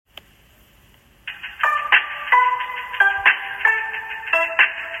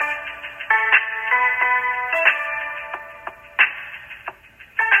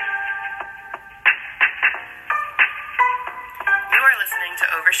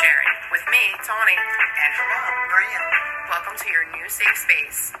Sherry. With me, Tony. And her mom, Maria. Welcome to your new safe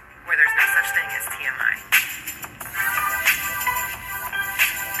space where there's no such thing as TMI.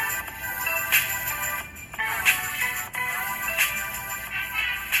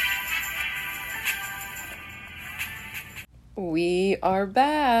 We are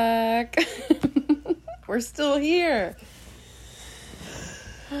back. We're still here.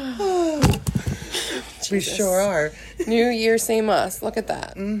 We sure are. New year, same us. Look at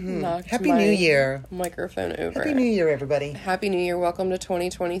that. Mm-hmm. Happy New Year. Microphone over. Happy New Year, everybody. Happy New Year. Welcome to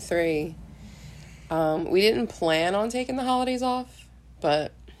 2023. We didn't plan on taking the holidays off,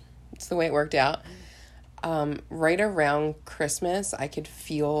 but it's the way it worked out. Right around Christmas, I could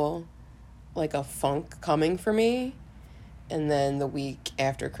feel like a funk coming for me. And then the week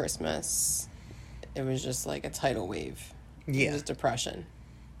after Christmas, it was just like a tidal wave. Yeah. It was depression.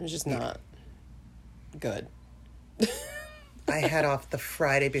 It was just not good. I had off the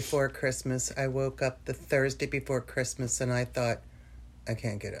Friday before Christmas. I woke up the Thursday before Christmas, and I thought, I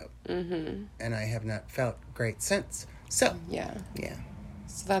can't get up. Mm-hmm. And I have not felt great since. So, yeah.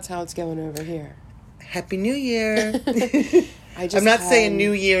 So that's how it's going over here. Happy New Year. I'm not saying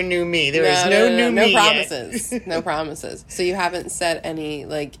new year, new me. There is no new me. No promises. No promises. So you haven't set any,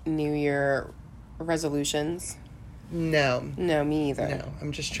 like, New Year resolutions? No. No, me either. No,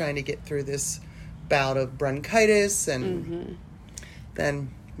 I'm just trying to get through this bout of bronchitis, and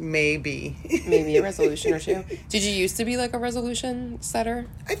then maybe a resolution or two. Did you used to be like a resolution setter?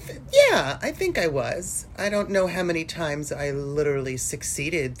 I think I was. I don't know how many times I literally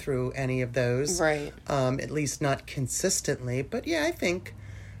succeeded through any of those. Right. At least not consistently. But yeah, I think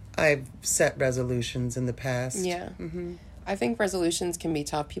I've set resolutions in the past. Yeah. Mm-hmm. I think resolutions can be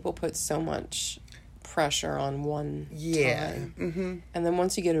tough. People put so much pressure on one time. Mm-hmm. And then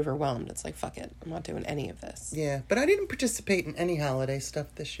once you get overwhelmed, it's like, fuck it, I'm not doing any of this. Yeah, but I didn't participate in any holiday stuff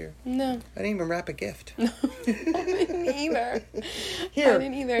this year. No. I didn't even wrap a gift. No, I didn't either. Here, I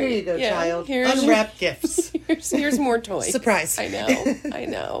didn't either. Here you go, child. Unwrapped gifts. Here's more toys. Surprise. I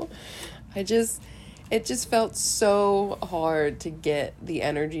know. It just felt so hard to get the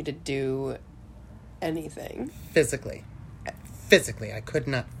energy to do anything. Physically, I could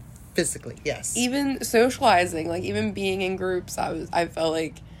not. Physically, yes. Even socializing, like even being in groups, I felt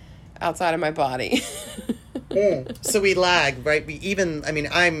like outside of my body. So we lag, right?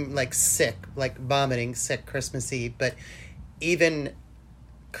 I'm like sick, like vomiting sick Christmas Eve, but even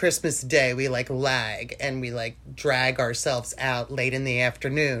Christmas Day, we like lag and we like drag ourselves out late in the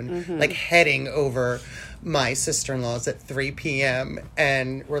afternoon, like heading over my sister-in-law's at 3 p.m.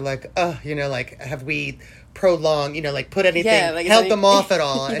 And we're like, have we prolonged, put anything, held them off at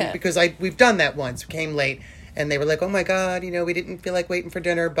all? Yeah. And because we've done that once, we came late. And they were like, oh, my God, we didn't feel like waiting for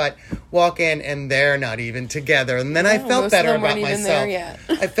dinner, but walk in, and they're not even together. And then I felt better about myself.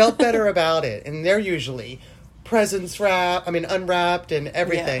 I felt better about it. And they're usually unwrapped and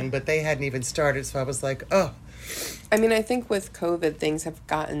everything, but they hadn't even started. So I was like, oh. I mean, I think with COVID, things have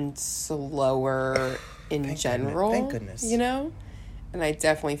gotten slower in general. Thank goodness. And I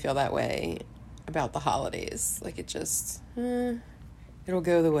definitely feel that way about the holidays. Like, it just, it'll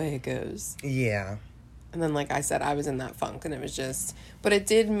go the way it goes. Yeah. And then, like I said, I was in that funk, and it was just... But it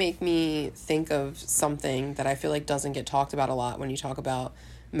did make me think of something that I feel like doesn't get talked about a lot when you talk about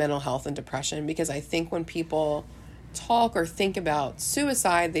mental health and depression, because I think when people talk or think about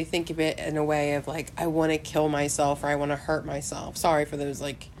suicide, they think of it in a way of, like, I want to kill myself or I want to hurt myself. Sorry for those,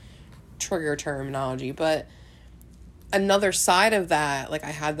 like, trigger terminology. But another side of that, like,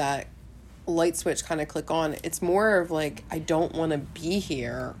 I had that light switch kind of click on. It's more of, like, I don't want to be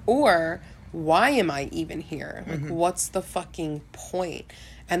here, or... why am I even here? Like, what's the fucking point?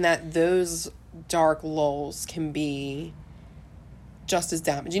 And that those dark lulls can be just as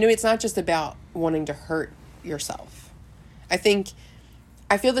damaging. It's not just about wanting to hurt yourself. I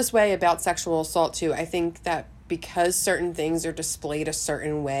feel this way about sexual assault too. I think that because certain things are displayed a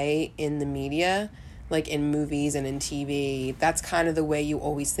certain way in the media, like in movies and in TV, that's kind of the way you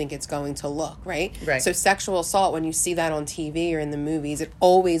always think it's going to look, right? Right. So sexual assault, when you see that on TV or in the movies, it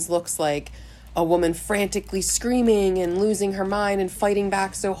always looks like a woman frantically screaming and losing her mind and fighting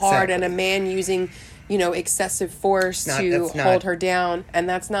back so hard, and a man using, excessive force to hold her down. And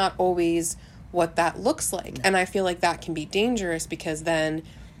that's not always what that looks like. No. And I feel like that can be dangerous, because then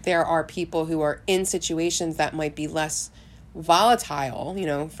there are people who are in situations that might be less volatile,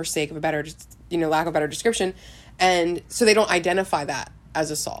 for sake of a better, lack of a better description. And so they don't identify that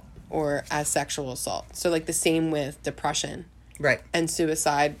as assault or as sexual assault. So like the same with depression. Right. And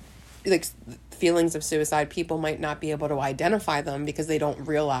suicide, like feelings of suicide, people might not be able to identify them because they don't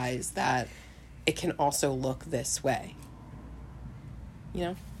realize that it can also look this way. you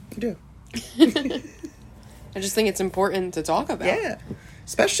know? You do. I just think it's important to talk about. Yeah.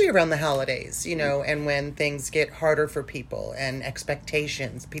 Especially around the holidays, you know, and when things get harder for people and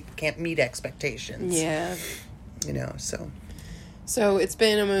expectations. People can't meet expectations. Yeah. You know, so. So it's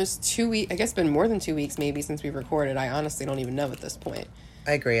been almost 2 weeks. I guess it's been more than 2 weeks maybe since we recorded. I honestly don't even know at this point.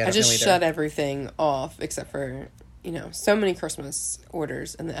 I agree. I don't just know either. shut everything off except for, you know, so many Christmas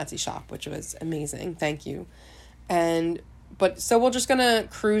orders in the Etsy shop, which was amazing. Thank you. So we're just going to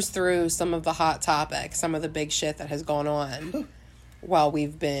cruise through some of the hot topics, some of the big shit that has gone on while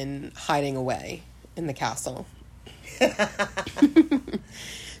we've been hiding away in the castle.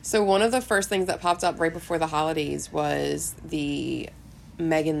 So one of the first things that popped up right before the holidays was the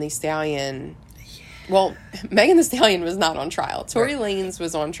Megan Thee Stallion. Well, Megan Thee Stallion was not on trial. Tory Lanez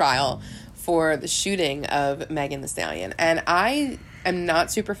was on trial for the shooting of Megan Thee Stallion. And I am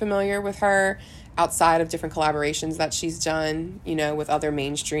not super familiar with her outside of different collaborations that she's done, you know, with other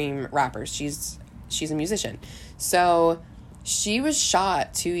mainstream rappers. She's a musician. So she was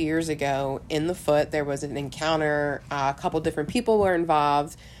shot 2 years ago in the foot. There was an encounter. A couple different people were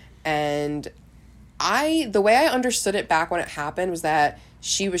involved. And the way I understood it back when it happened was that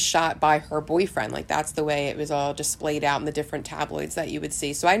she was shot by her boyfriend. Like, that's the way it was all displayed out in the different tabloids that you would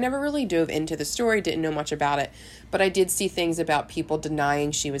see. So I never really dove into the story, didn't know much about it. But I did see things about people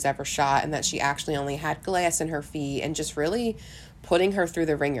denying she was ever shot and that she actually only had glass in her feet and just really putting her through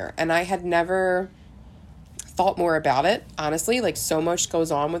the ringer. And I had never thought more about it, honestly. Like, so much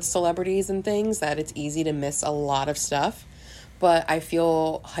goes on with celebrities and things that it's easy to miss a lot of stuff. But I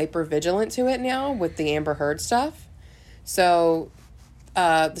feel hyper vigilant to it now with the Amber Heard stuff. So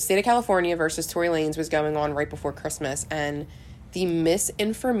the state of California versus Tory Lanez was going on right before Christmas, and the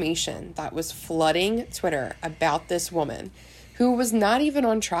misinformation that was flooding Twitter about this woman who was not even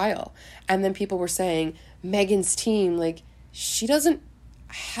on trial. And then people were saying, Megan's team, like, she doesn't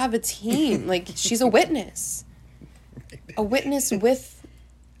have a team. Like, she's a witness with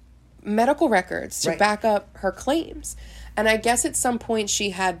medical records to back up her claims. And I guess at some point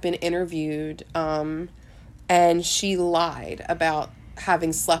she had been interviewed, and she lied about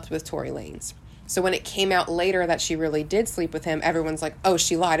having slept with Tory Lanez. So when it came out later that she really did sleep with him, everyone's like, oh,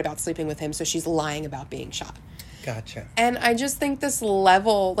 she lied about sleeping with him, so she's lying about being shot. Gotcha. And I just think this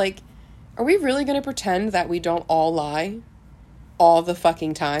level, like, are we really going to pretend that we don't all lie all the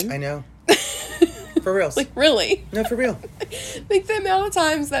fucking time? I know. For real. Like, really? No, for real. Like, the amount of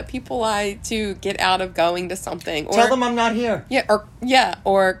times that people lie to get out of going to something. Or, tell them I'm not here.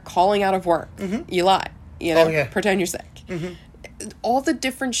 Or calling out of work. Mm-hmm. You lie. You know? Oh, yeah. Pretend you're sick. Mm-hmm. All the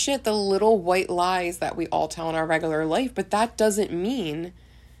different shit, the little white lies that we all tell in our regular life, but that doesn't mean,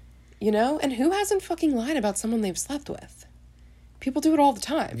 you know? And who hasn't fucking lied about someone they've slept with? People do it all the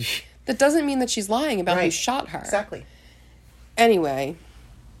time. That doesn't mean that she's lying about who shot her. Exactly. Anyway.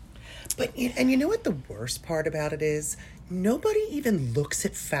 And you know what the worst part about it is? Nobody even looks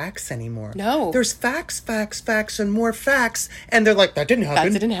at facts anymore. No. There's facts, and more facts, and they're like, that didn't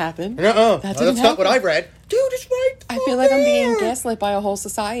happen. That didn't happen. That's not what I read. Dude, it's right. I feel like I'm being gaslit by a whole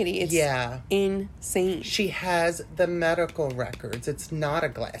society. It's insane. She has the medical records. It's not a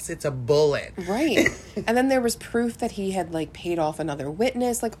glass. It's a bullet. Right. And then there was proof that he had, like, paid off another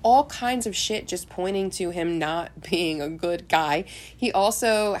witness. Like, all kinds of shit just pointing to him not being a good guy. He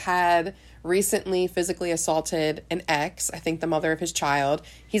also had recently physically assaulted an ex, I think the mother of his child.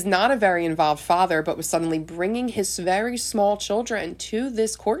 He's not a very involved father, but was suddenly bringing his very small children to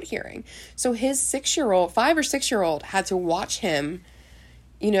this court hearing. So his 5 or 6 year old had to watch him,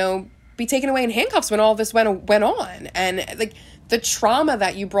 you know, be taken away in handcuffs when all this went on. And, like, the trauma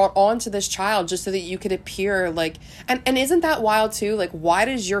that you brought onto this child just so that you could appear like, and isn't that wild too? Like, why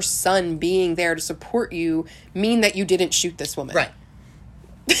does your son being there to support you mean that you didn't shoot this woman? Right.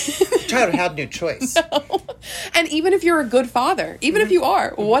 The child had no choice. No. And even if you're a good father, even if you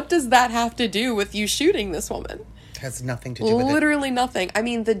are, what does that have to do with you shooting this woman? Has nothing to do with it. Literally nothing. I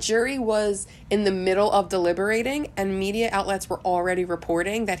mean, the jury was in the middle of deliberating, and media outlets were already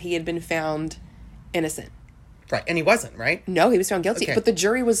reporting that he had been found innocent. Right. And he wasn't, right? No, he was found guilty. Okay. But the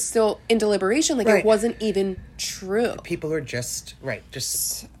jury was still in deliberation. Like, it wasn't even true. People are just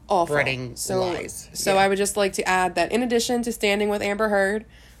awful. spreading lies. So I would just like to add that in addition to standing with Amber Heard,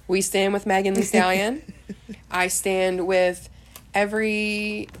 we stand with Megan Thee Stallion. I stand with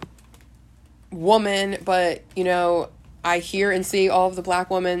every woman, but, you know, I hear and see all of the black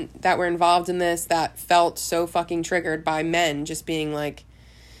women that were involved in this that felt so fucking triggered by men just being like,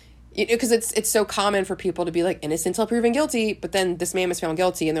 you know, because it's so common for people to be like innocent till proven guilty, but then this man was found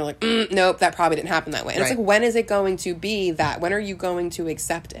guilty and they're like, nope, that probably didn't happen that way. And it's like, when is it going to be that? When are you going to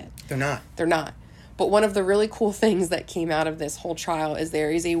accept it? They're not. But one of the really cool things that came out of this whole trial is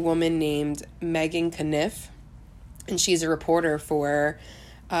there is a woman named Megan Kniff, and she's a reporter for,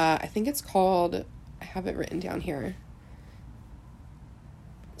 I think it's called, I have it written down here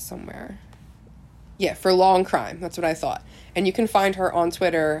somewhere. Yeah, for Law & Crime. That's what I thought. And you can find her on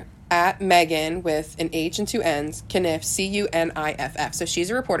Twitter at Megan with an H and 2 N's, Kniff, Cuniff. So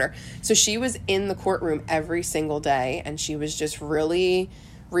she's a reporter. So she was in the courtroom every single day, and she was just really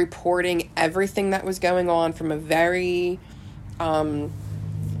reporting everything that was going on from a very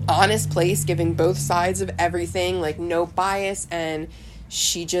honest place, giving both sides of everything, like no bias, and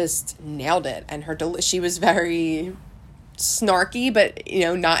she just nailed it. And she was very snarky, but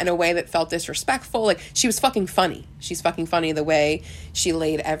not in a way that felt disrespectful. Like, she was fucking funny. She's fucking funny the way she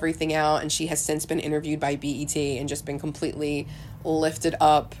laid everything out, and she has since been interviewed by BET and just been completely lifted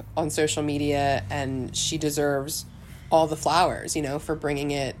up on social media, and she deserves all the flowers, for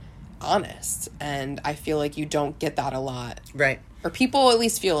bringing it honest. And I feel like you don't get that a lot. Right. Or people at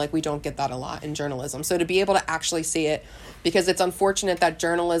least feel like we don't get that a lot in journalism. So to be able to actually see it, because it's unfortunate that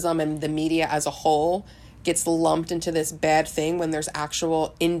journalism and the media as a whole gets lumped into this bad thing when there's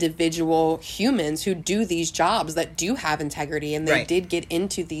actual individual humans who do these jobs that do have integrity, and they right. did get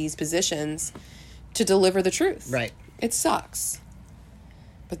into these positions to deliver the truth. Right. It sucks.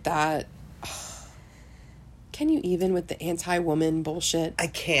 But that... Can you even with the anti-woman bullshit? I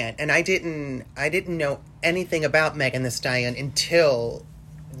can't. And I didn't know anything about Megan Thee Stallion until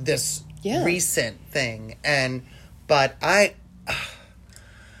this recent thing. But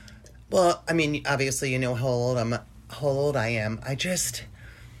well, I mean, obviously, how old I am. I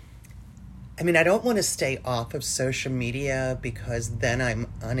don't want to stay off of social media because then I'm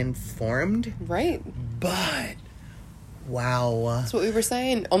uninformed. Right. But wow. That's what we were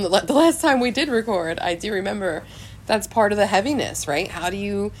saying on the last time we did record. I do remember that's part of the heaviness, right? How do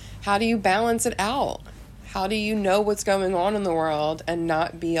you balance it out? How do you know what's going on in the world and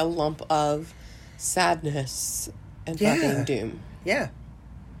not be a lump of sadness and fucking doom? Yeah.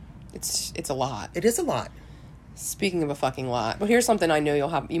 It's a lot. It is a lot. Speaking of a fucking lot. Well, here's something I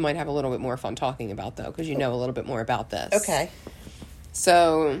know you might have a little bit more fun talking about, though, because you know a little bit more about this. Okay.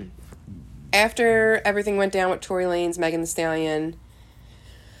 So, after everything went down with Tory Lanez, Megan Thee Stallion,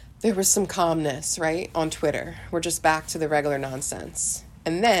 there was some calmness, right, on Twitter. We're just back to the regular nonsense.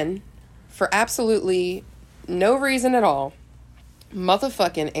 And then, for absolutely no reason at all,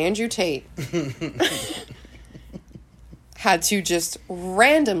 motherfucking Andrew Tate had to just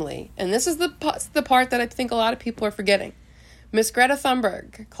randomly, and this is the part that I think a lot of people are forgetting. Miss Greta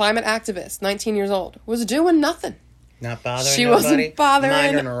Thunberg, climate activist, 19 years old, was doing nothing. Not bothering She nobody. wasn't bothering.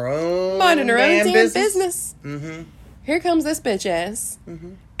 Minding her own damn business. Mm-hmm. Here comes this bitch ass.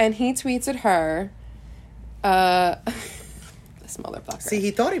 Mm-hmm. And he tweets at her, this motherfucker. See, he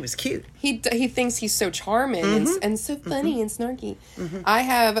thought he was cute. He thinks he's so charming and so funny and snarky. Mm-hmm. I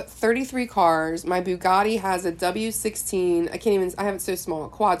have 33 cars. My Bugatti has a W16. I have it so small.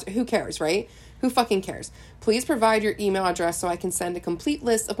 Quads. Who cares, right? Who fucking cares? Please provide your email address so I can send a complete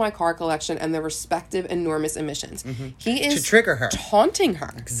list of my car collection and their respective enormous emissions. Mm-hmm. He is to trigger her, taunting her.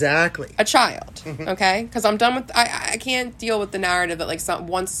 Exactly. A child. Okay? Because I'm done with... I can't deal with the narrative that, like,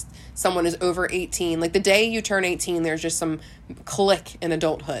 once someone is over 18, like, the day you turn 18, there's just some click in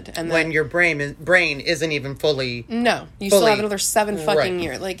adulthood. And when your brain isn't even fully... No. You still have another 7 fucking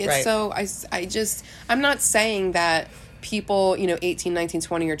years. Like, it's right. so... I'm not saying that people, 18, 19,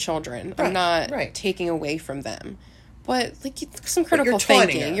 20 are children. Right. I'm not taking away from them. But, like, some critical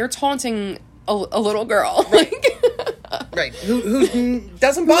thinking. You're taunting a little girl. Right. Right. Who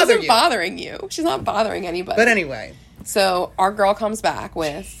doesn't bother you. Bothering you. She's not bothering anybody. But anyway. So, our girl comes back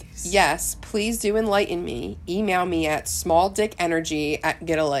with, yes, please do enlighten me. Email me at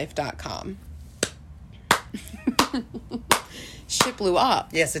smalldickenergy@getalife.com. Shit blew up.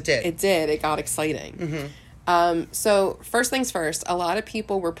 Yes, it did. It did. It got exciting. Mm-hmm. So, first things first, a lot of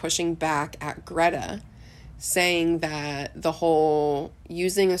people were pushing back at Greta, saying that the whole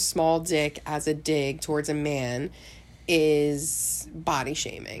using a small dick as a dig towards a man is body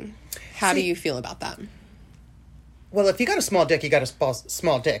shaming. How do you feel about that? Well, if you got a small dick, you got a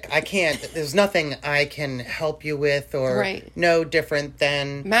small dick. There's nothing I can help you with or no different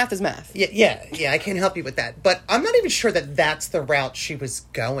than... Math is math. Yeah, I can't help you with that. But I'm not even sure that that's the route she was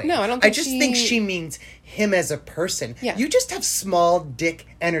going. No, I don't think I just think she means him as a person. Yeah. You just have small dick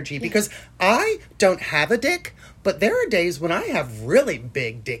energy because I don't have a dick, but there are days when I have really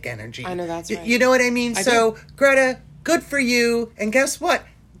big dick energy. I know that's right. You know what I mean? So, Greta, good for you. And guess what?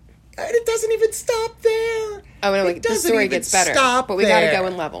 And it doesn't even stop there. Oh, no, It the doesn't story even gets better. stop But we got to there. go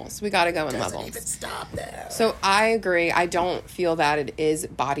in levels. We got to go in Doesn't levels. even stop there. So I agree. I don't feel that it is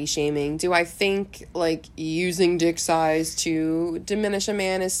body shaming. Do I think like using dick size to diminish a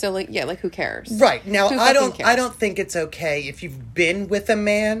man is silly? Yeah, like who cares? Right. Now Who I fucking cares? don't think it's okay if you've been with a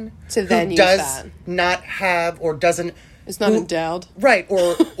man To then who use does that. not have or doesn't It's not who- endowed. Right,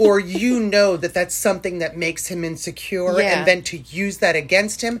 or you know that that's something that makes him insecure, Yeah. and then to use that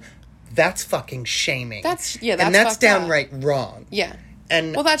against him, that's fucking shaming. That's and that's fucked up. downright wrong. Yeah.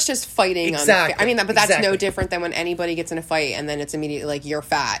 And Well, that's just fighting. Exactly, I mean, but that's no exactly. different than when anybody gets in a fight and then it's immediately like, you're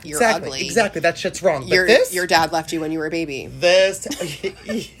fat, you're exactly, ugly. exactly, that shit's wrong. But Your dad left you when you were a baby. this,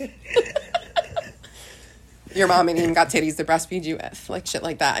 Your mom ain't even got titties to breastfeed you with. Like shit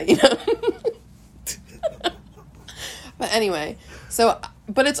like that, you know? But anyway, so,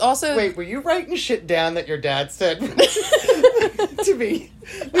 but it's also... wait, were you writing shit down that your dad said to me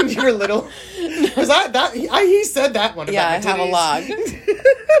when you were little? Because he said that one. About Yeah, I my have a titties.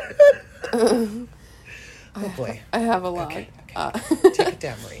 log. Oh boy, I have a log. okay. Take it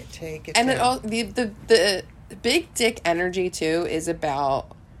down, Maria. Take it And down. it all the big dick energy too is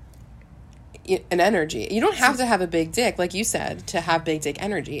about an energy. You don't have to have a big dick, like you said, to have big dick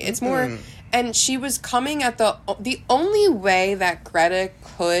energy. It's more, and she was coming at the only way that Greta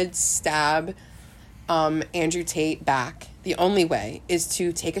could stab Andrew Tate back. The only way is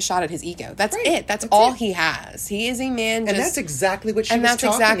to take a shot at his ego. That's Right. it. That's That's all it. he has. He is a man. And that's exactly what she and was that's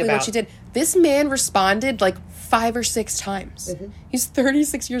talking exactly about. what she did. This man responded like 5 or 6 times. Mm-hmm. He's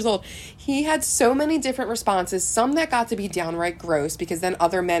 36 years old. He had so many different responses, some that got to be downright gross because then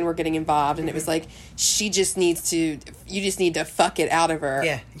other men were getting involved and it was like, you just need to fuck it out of her.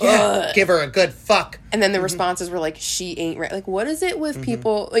 Yeah, Ugh. give her a good fuck. And then the responses were like, she ain't right. Like, what is it with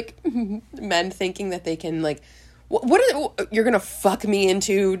people, like, men thinking that they can, like, what is it, you're gonna fuck me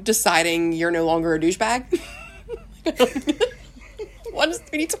into deciding you're no longer a douchebag? What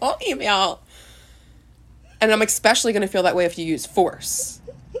are you talking about? And I'm especially gonna feel that way if you use force.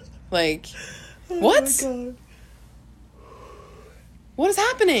 Like, what? God. What is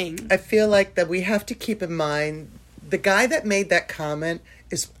happening? I feel like that we have to keep in mind the guy that made that comment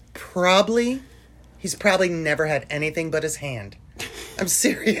he's probably never had anything but his hand. I'm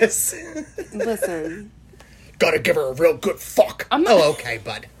serious. Listen, Gotta give her a real good fuck. I'm not- Oh, okay,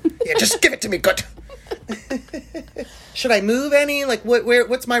 bud. Yeah, just give it to me good. Should I move any? Like,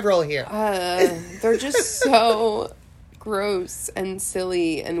 what's my role here? they're just so gross and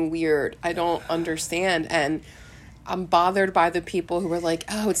silly and weird. I don't understand. And I'm bothered by the people who are like,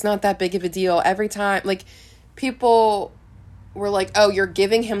 oh, it's not that big of a deal. Every time, like, people were like, oh, you're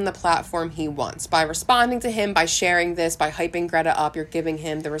giving him the platform he wants. By responding to him, by sharing this, by hyping Greta up, you're giving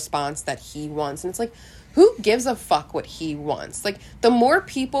him the response that he wants. And it's like, who gives a fuck what he wants? Like, the more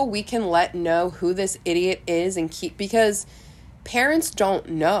people we can let know who this idiot is and keep, because parents don't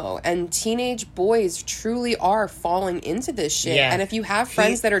know, and teenage boys truly are falling into this shit. Yeah. And if you have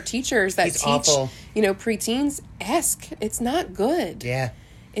friends that are teachers that he's teach, awful. preteens, ask. It's not good. Yeah.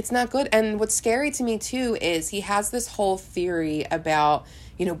 It's not good. And what's scary to me too is he has this whole theory about,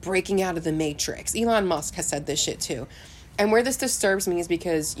 breaking out of the matrix. Elon Musk has said this shit too. And where this disturbs me is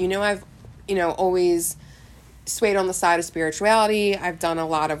because, I've, always swayed on the side of spirituality. I've done a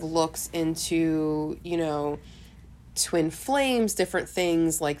lot of looks into, twin flames, different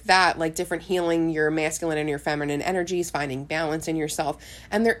things like that, like different healing your masculine and your feminine energies, finding balance in yourself.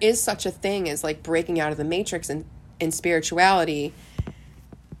 And there is such a thing as like breaking out of the matrix in spirituality.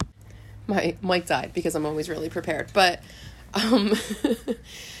 My mic died because I'm always really prepared. But,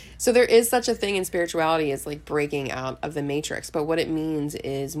 so there is such a thing in spirituality as like breaking out of the matrix. But what it means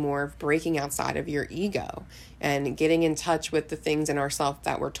is more of breaking outside of your ego and getting in touch with the things in ourselves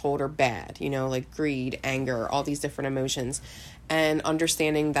that we're told are bad, like greed, anger, all these different emotions, and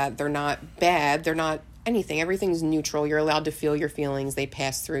understanding that they're not bad. They're not anything. Everything's neutral. You're allowed to feel your feelings. They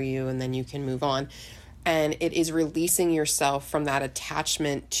pass through you and then you can move on. And it is releasing yourself from that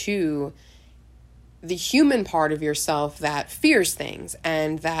attachment to the human part of yourself that fears things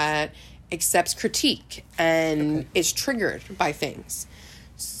and that accepts critique and is triggered by things.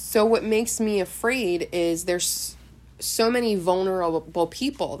 So what makes me afraid is there's so many vulnerable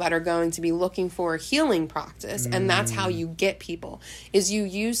people that are going to be looking for a healing practice, and that's how you get people, is you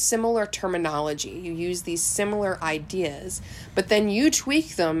use similar terminology, you use these similar ideas, but then you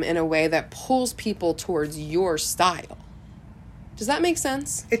tweak them in a way that pulls people towards your style. Does that make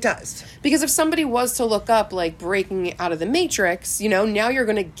sense? It does. Because if somebody was to look up like breaking out of the matrix, now you're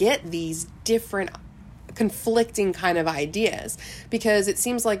going to get these different conflicting kind of ideas, because it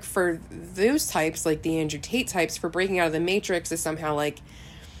seems like for those types, like the Andrew Tate types, for breaking out of the matrix is somehow like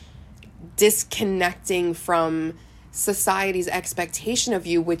disconnecting from society's expectation of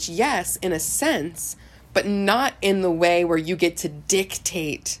you, which, yes, in a sense, but not in the way where you get to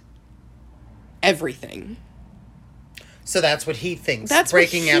dictate everything. So that's what he thinks. That's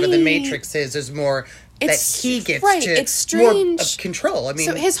breaking what out of the he- Matrix is more that he gets right, to it's strange. more of control. I mean,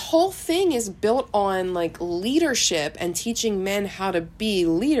 So his whole thing is built on like leadership and teaching men how to be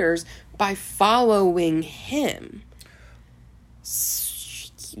leaders by following him.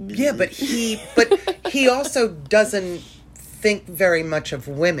 yeah, but he also doesn't think very much of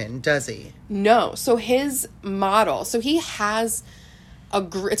women, does he? No. So his model, so he has a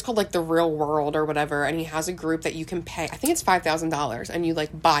group, it's called like the Real World or whatever, and he has a group that you can pay. I think it's $5,000 and you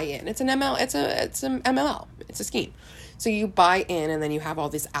like buy in. It's an ML, it's an MLL. It's a scheme. So you buy in and then you have all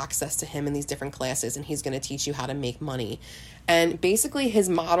this access to him in these different classes, and he's going to teach you how to make money. And basically his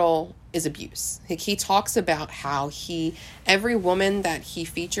model is abuse. Like, he talks about how every woman that he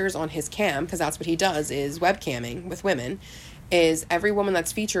features on his cam, because that's what he does, is webcamming with women, is every woman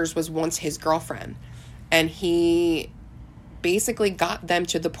that's features was once his girlfriend. And he basically got them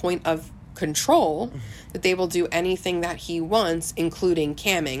to the point of control that they will do anything that he wants, including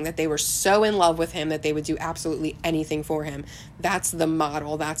camming, that they were so in love with him that they would do absolutely anything for him. That's the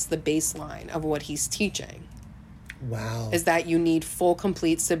model. That's the baseline of what he's teaching. Wow. Is that you need full,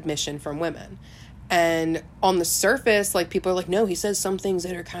 complete submission from women. And on the surface, like, people are like, no, he says some things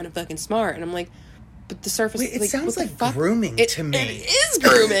that are kind of fucking smart. And I'm like, but the surface... Wait, it like, sounds what the like fuck? grooming to me. It is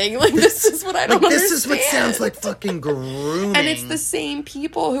grooming. Like, this is what I don't Like, understand. this is what sounds like fucking grooming. And it's the same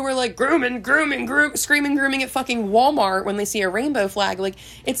people who are like screaming grooming at fucking Walmart when they see a rainbow flag. Like,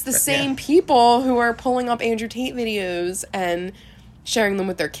 it's the same people who are pulling up Andrew Tate videos and sharing them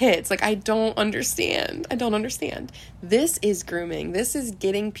with their kids. Like, I don't understand. This is grooming. This is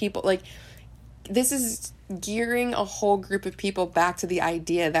getting people, like, this is gearing a whole group of people back to the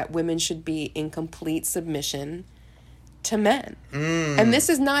idea that women should be in complete submission to men. And this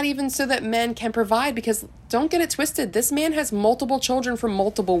is not even so that men can provide, because don't get it twisted, this man has multiple children from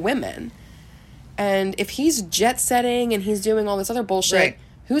multiple women. And if he's jet setting and he's doing all this other bullshit, Right.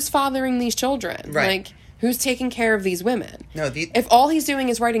 who's fathering these children? Right. Like, who's taking care of these women? No, if all he's doing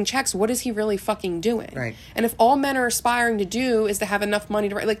is writing checks, what is he really fucking doing? Right. And if all men are aspiring to do is to have enough money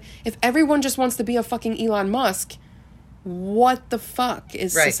to write, like, if everyone just wants to be a fucking Elon Musk, what the fuck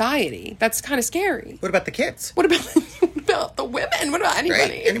is Right. society? That's kind of scary. What about the kids? What about the women? What about anybody?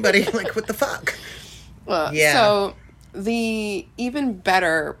 Right? Anybody? Like, what the fuck? Yeah. So the even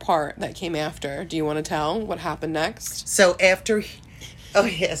better part that came after, do you want to tell what happened next? So after... Oh,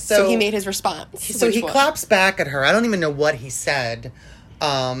 yeah. So he made his response. So which he was claps back at her. I don't even know what he said.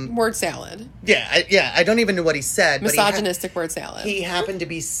 word salad. I don't even know what he said. Misogynistic word salad. He happened to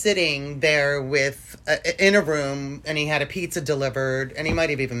be sitting there with in a room, and he had a pizza delivered, and he might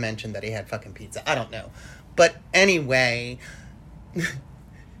have even mentioned that he had fucking pizza. I don't know. But anyway,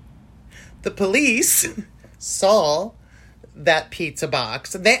 the police saw that pizza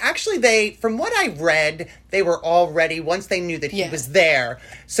box. They from what I read, they were already, once they knew that he was there.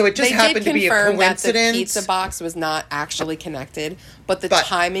 So it just happened to be a coincidence. That the pizza box was not actually connected, but the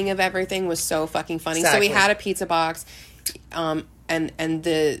timing of everything was so fucking funny. Exactly. So he had a pizza box, and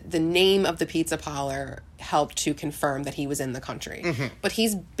the name of the pizza parlor helped to confirm that he was in the country. Mm-hmm. But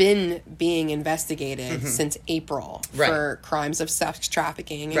he's been being investigated since April for crimes of sex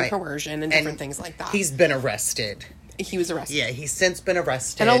trafficking and coercion and different things like that. He's been arrested. He was arrested. Yeah, he's since been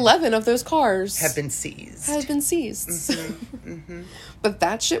arrested. And 11 of those cars have been seized. But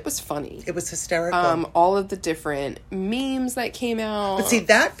that shit was funny. It was hysterical. All of the different memes that came out. But see,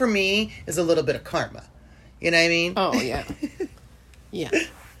 that for me is a little bit of karma. You know what I mean? Oh, yeah. Yeah.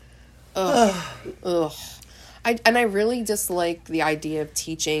 Ugh. I really dislike the idea of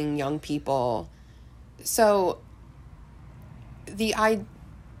teaching young people. So, the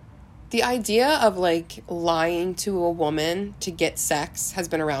idea of, like, lying to a woman to get sex has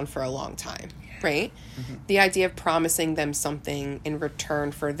been around for a long time, right? Mm-hmm. The idea of promising them something in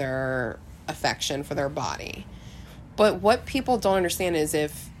return for their affection, for their body. But what people don't understand is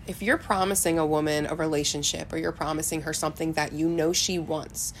if you're promising a woman a relationship, or you're promising her something that you know she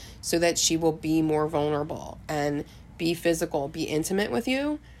wants so that she will be more vulnerable and be physical, be intimate with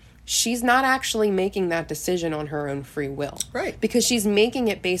you, she's not actually making that decision on her own free will. Right. Because she's making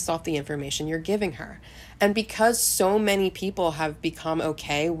it based off the information you're giving her. And because so many people have become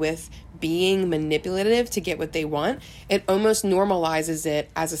okay with being manipulative to get what they want, it almost normalizes it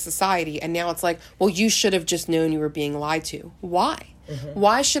as a society. And now it's like, well, you should have just known you were being lied to. Why?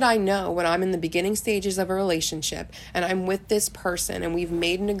 Why should I know when I'm in the beginning stages of a relationship and I'm with this person and we've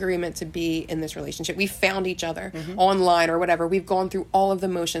made an agreement to be in this relationship? We found each other online or whatever. We've gone through all of the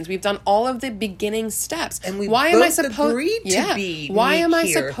motions. We've done all of the beginning steps. And we Why both am I supposed agreed to be Why am I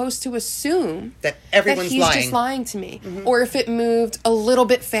here. supposed to assume That everyone's that he's lying. just lying to me? Or if it moved a little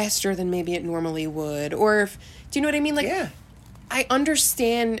bit faster than maybe it normally would, or if, do you know what I mean? Like, Yeah. I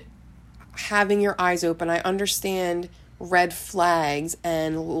understand having your eyes open. I understand red flags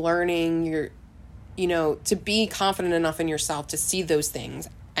and learning to be confident enough in yourself to see those things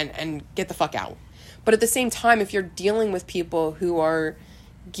and get the fuck out. But at the same time, if you're dealing with people who are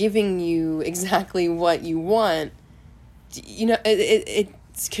giving you exactly what you want,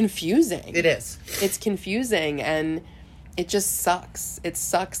 it's confusing. It is. It's confusing, and it just sucks. It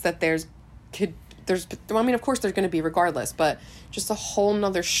sucks that of course there's going to be regardless, but just a whole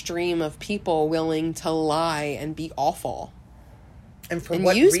nother stream of people willing to lie and be awful. And for And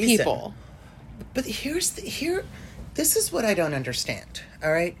what use reason? people. But this is what I don't understand,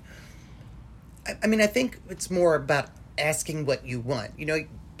 all right? I mean, I think it's more about asking what you want.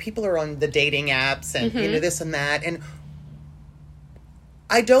 People are on the dating apps and, this and that, and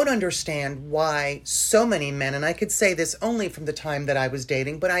I don't understand why so many men, and I could say this only from the time that I was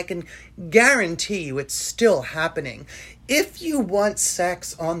dating, but I can guarantee you it's still happening. If you want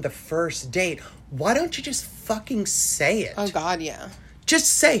sex on the first date, why don't you just fucking say it? Oh, God, yeah. Just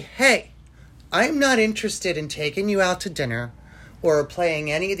say, hey, I'm not interested in taking you out to dinner or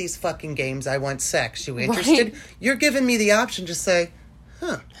playing any of these fucking games. I want sex. You interested? Right. You're giving me the option to say,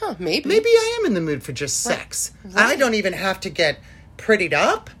 Maybe. maybe I am in the mood for just sex. Right. I don't even have to get prettied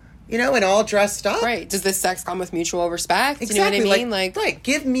up, and all dressed up. Right. Does this sex come with mutual respect? Exactly. You know what I mean? Right.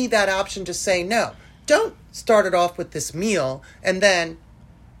 Give me that option to say no. Don't start it off with this meal and then,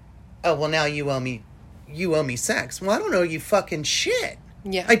 oh, well, now you owe me sex. Well, I don't owe you fucking shit.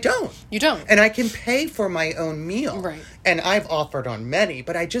 Yeah. I don't. You don't. And I can pay for my own meal. Right. And I've offered on many,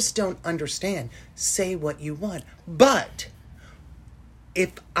 but I just don't understand. Say what you want. But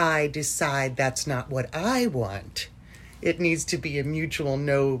if I decide that's not what I want, it needs to be a mutual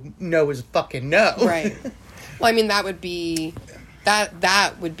no is fucking no. Right. Well, I mean, that would be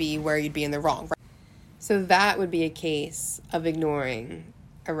where you'd be in the wrong. Right? So that would be a case of ignoring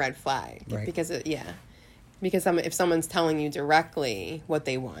a red flag. Right. Because if someone's telling you directly what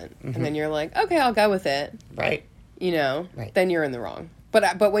they want, and then you're like, okay, I'll go with it, Right. Right. Then you're in the wrong.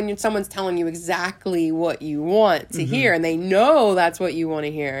 But when someone's telling you exactly what you want to hear, and they know that's what you want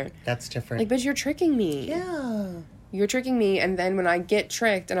to hear, That's different. like, but you're tricking me. Yeah. You're tricking me, and then when I get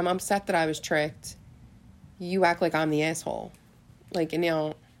tricked and I'm upset that I was tricked, you act like I'm the asshole. Like,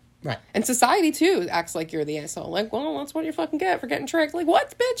 Right. and society, too, acts like you're the asshole. Like, well, that's what you fucking get for getting tricked. Like,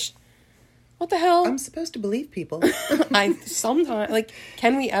 what, bitch? What the hell? I'm supposed to believe people. Sometimes,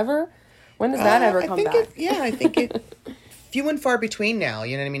 can we ever? When does that ever come back? I think it few and far between now.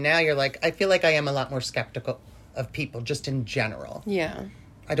 You know what I mean? Now you're like, I feel like I am a lot more skeptical of people just in general. Yeah.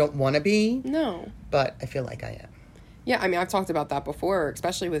 I don't want to be, No. but I feel like I am. Yeah, I mean, I've talked about that before,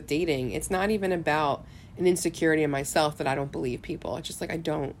 especially with dating. It's not even about an insecurity in myself that I don't believe people. It's just I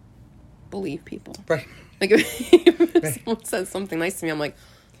don't believe people. Right. Like, if someone says something nice to me, I'm like,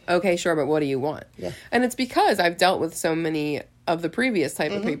 okay, sure, but what do you want? Yeah. And it's because I've dealt with so many of the previous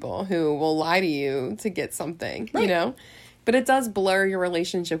type of people who will lie to you to get something, Right. But it does blur your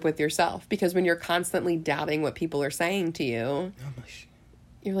relationship with yourself, because when you're constantly doubting what people are saying to you,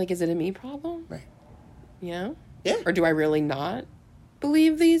 you're like, is it a me problem? Right. Yeah. Yeah. Or do I really not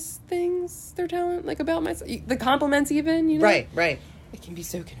believe these things they're telling, about myself? The compliments even, Right. It can be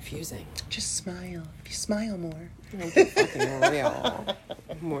so confusing. Just smile. If you smile more. Like the fucking real,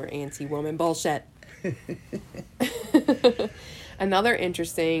 more anti-woman bullshit. Another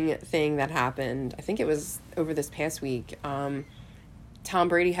interesting thing that happened, I think it was over this past week, Tom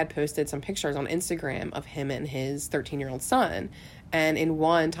Brady had posted some pictures on Instagram of him and his 13-year-old son. And in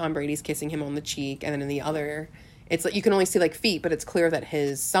one, Tom Brady's kissing him on the cheek, and then in the other, it's like you can only see feet, but it's clear that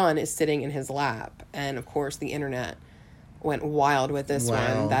his son is sitting in his lap. And of course, the internet went wild with this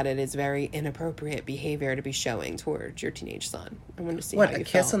one, that it is very inappropriate behavior to be showing towards your teenage son. I wanted to see how you a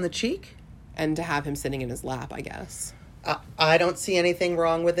kiss felt. on the cheek? And to have him sitting in his lap, I guess. I don't see anything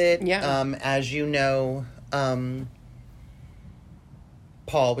wrong with it. Yeah. As you know,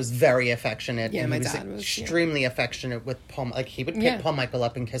 Paul was very affectionate. Yeah, and my he was dad was, extremely affectionate with Paul. Like, he would pick Yeah. Paul Michael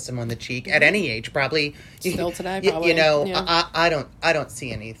up and kiss him on the cheek at any age, probably. Still today, probably. I don't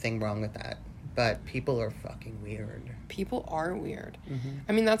see anything wrong with that. But people are fucking weird. People are weird.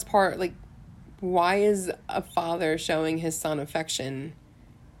 I mean, that's part, why is a father showing his son affection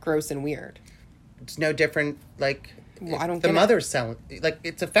gross and weird? It's no different, Well, I don't the get mother's selling, like,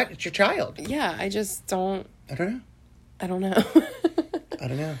 it's your child. Yeah, I just don't. I don't know. I don't know. I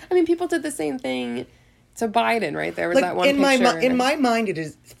don't know. I mean, people did the same thing to Biden, right? There was Like, that one in picture. in my mind, it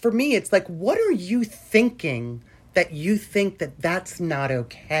is, for me, it's like, what are you thinking that you think that that's not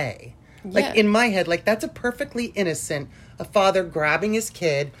okay? Like, Yeah. in my head, like, that's a perfectly innocent, a father grabbing his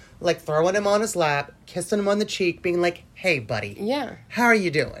kid, like, throwing him on his lap, kissing him on the cheek, being like, hey, buddy. Yeah. How are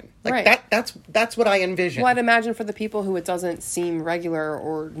you doing? Like, Right. that's what I envision. Well, I'd imagine for the people who it doesn't seem regular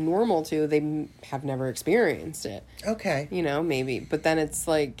or normal to, they have never experienced it. Okay. You know, maybe. But then it's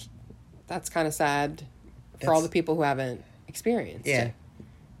like, that's kind of sad for all the people who haven't experienced Yeah. it.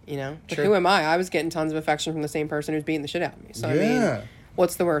 You know? But True. who am I? I was getting tons of affection from the same person who's beating the shit out of me. So, I Yeah. mean,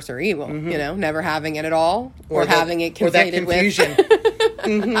 what's the worse or evil? You know? Never having it at all? Or that- having it or that conflated confusion. with...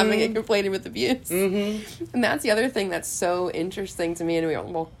 having it conflated with abuse. And that's the other thing that's so interesting to me, and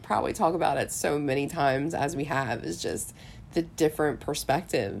we'll probably talk about it so many times as we have, is just the different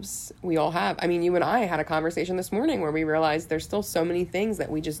perspectives we all have. I mean, you and I had a conversation this morning where we realized there's still so many things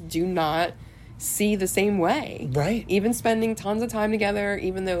that we just do not see the same way. Right. Even spending tons of time together,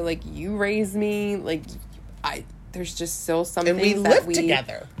 even though, like, you raised me, like, there's just still some And we things live that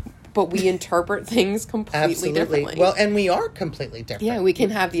together. but we interpret things completely Absolutely. differently. Well, and we are completely different. Yeah, we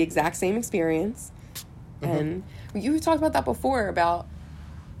can have the exact same experience. And you talked about that before about,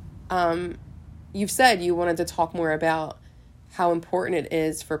 you've said you wanted to talk more about how important it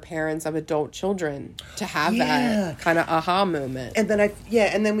is for parents of adult children to have Yeah. that kind of aha moment. And then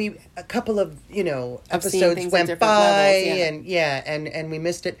and then we, a couple of, Of seeing episodes things at went different by levels, and we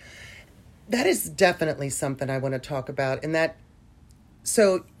missed it. That is definitely something I want to talk about. And that,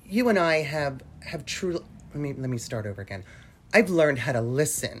 so you and I have truly, let me start over again. I've learned how to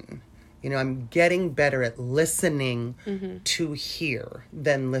listen. I'm getting better at listening to hear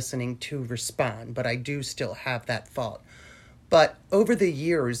than listening to respond, but I do still have that fault. But over the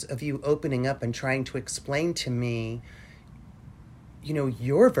years of you opening up and trying to explain to me,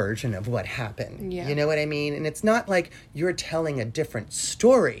 your version of what happened. Yeah. You know what I mean? And it's not like you're telling a different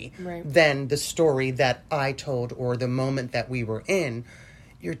story Right. than the story that I told or the moment that we were in.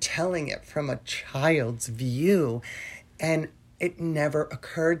 You're telling it from a child's view. And it never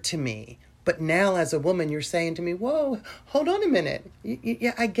occurred to me. But now as a woman, you're saying to me, whoa, hold on a minute.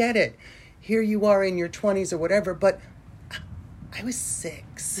 Yeah, I get it. Here you are in your 20s or whatever, but I was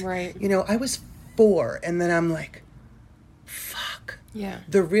 6. Right. I was 4. And then I'm like, fuck. Yeah.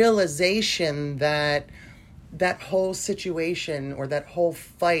 The realization that that whole situation or that whole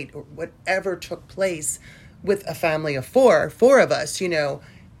fight or whatever took place with a family of 4 of us,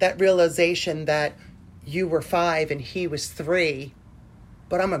 that realization that you were 5 and he was 3,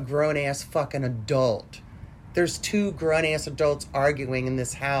 but I'm a grown-ass fucking adult. There's 2 grown-ass adults arguing in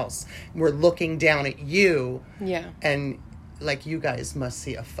this house. We're looking down at you. Yeah. And, like, you guys must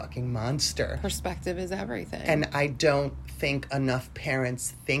see a fucking monster. Perspective is everything. And I don't think enough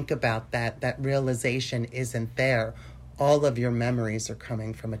parents think about that. That realization isn't there. All of your memories are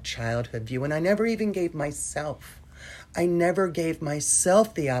coming from a childhood view. And I never even gave myself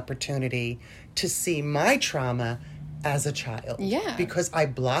the opportunity to see my trauma as a child. Yeah. Because I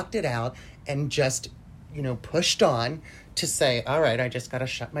blocked it out and just, pushed on to say, all right, I just got to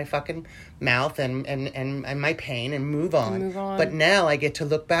shut my fucking mouth and my pain and move on. Move on. But now I get to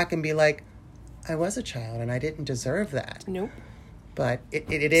look back and be like, I was a child and I didn't deserve that. Nope. But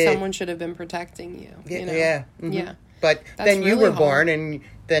it is. Someone should have been protecting you. Yeah. Mhm. Yeah. But That's then you really were born and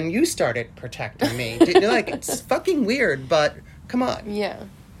then you started protecting me. Like, it's fucking weird, but come on. Yeah.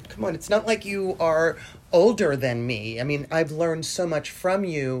 Come on. It's not like you are older than me. I mean, I've learned so much from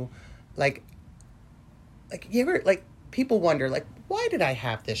you. Like you ever, like, people wonder, like, why did I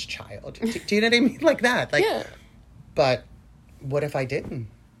have this child? Do you know what I mean? Like that. Like, Yeah. But what if I didn't?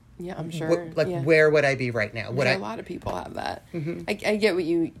 Yeah, I'm sure. Yeah. Where would I be right now? A lot of people have that. I get what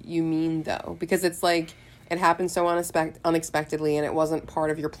you mean, though, because it's like it happened so unexpectedly and it wasn't part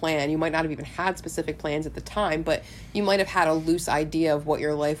of your plan. You might not have even had specific plans at the time, but you might have had a loose idea of what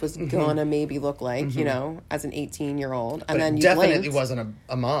your life was gonna maybe look like, as an 18-year-old. And then it you definitely blinked. wasn't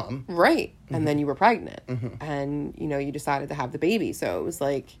a mom. Right. And then you were pregnant. And, you decided to have the baby. So it was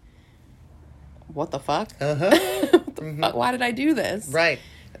like, what the fuck? What the fuck? Why did I do this? Right.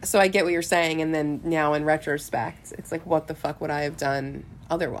 So I get what you're saying, and then now in retrospect, it's like, what the fuck would I have done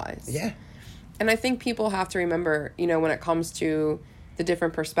otherwise? Yeah. And I think people have to remember, when it comes to the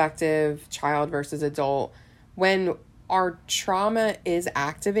different perspective, child versus adult, when our trauma is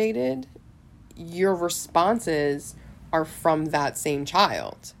activated, your responses are from that same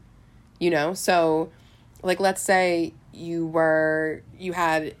child. So, like, let's say you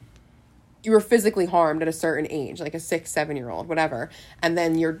had you were physically harmed at a certain age, like a 6-7-year-old, whatever, and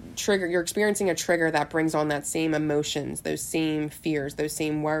then you're experiencing a trigger that brings on that same emotions, those same fears, those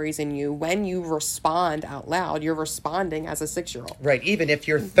same worries in you. When you respond out loud, you're responding as a 6-year-old. Right. Even if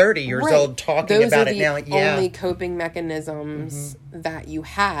you're 30 years Right. old talking about it now. Those are the only coping mechanisms that you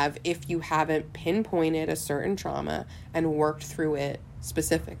have if you haven't pinpointed a certain trauma and worked through it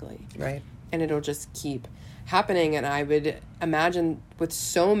specifically. Right. And it'll just keep happening. And I would imagine with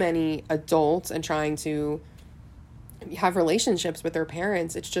so many adults and trying to have relationships with their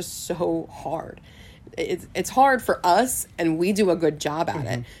parents, it's just so hard. It's hard for us, and we do a good job at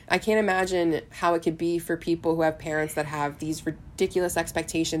it. I can't imagine how it could be for people who have parents that have these ridiculous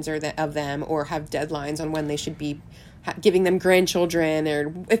expectations of them, or have deadlines on when they should be giving them grandchildren,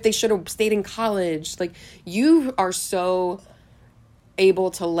 or if they should have stayed in college. Like, you are so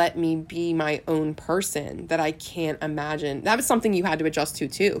able to let me be my own person that I can't imagine. That was something you had to adjust to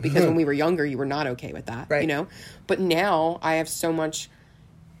too, because when we were younger, you were not okay with that, right. you know? But now I have so much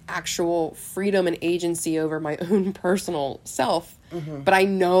actual freedom and agency over my own personal self. But I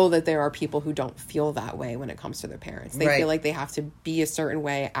know that there are people who don't feel that way when it comes to their parents. They right. feel like they have to be a certain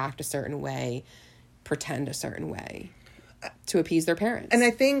way, act a certain way, pretend a certain way to appease their parents. And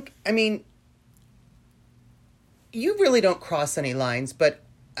I think, I mean, you really don't cross any lines, but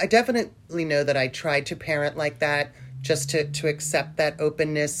I definitely know that I tried to parent like that, just to accept that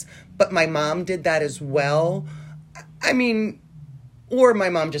openness. But my mom did that as well. I mean, or my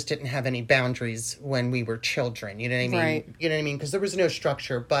mom just didn't have any boundaries when we were children. You know what I mean? Right. You know what I mean? Because there was no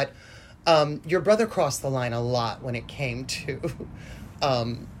structure. But your brother crossed the line a lot when it came to,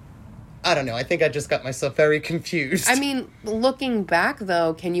 I don't know. I think I just got myself very confused. I mean, looking back,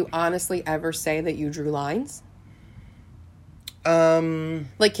 though, can you honestly ever say that you drew lines?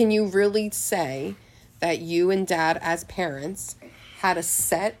 Like, can you really say that you and Dad as parents had a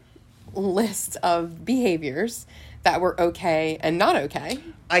set list of behaviors that were okay and not okay?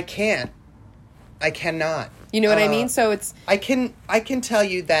 I can't. I cannot. You know what I mean? So it's... I can tell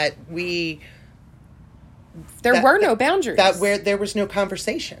you that There were no boundaries. There was no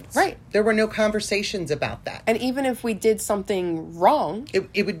conversations. Right. There were no conversations about that. And even if we did something wrong...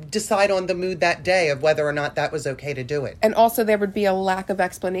 It would decide on the mood that day of whether or not that was okay to do it. And also there would be a lack of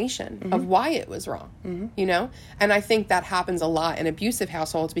explanation of why it was wrong, you know? And I think that happens a lot in abusive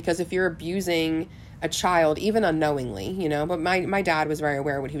households, because if you're abusing a child, even unknowingly, you know, but my dad was very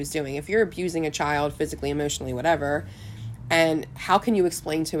aware of what he was doing. If you're abusing a child physically, emotionally, whatever, and how can you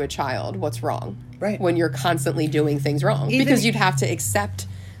explain to a child what's wrong? Right. When you're constantly doing things wrong? Because you'd have to accept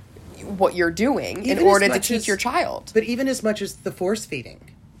what you're doing in Even order as to much teach as- your child. But even as much as the force feeding.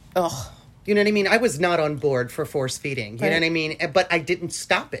 Ugh. You know what I mean? I was not on board for force feeding. You know Right. what I mean? But I didn't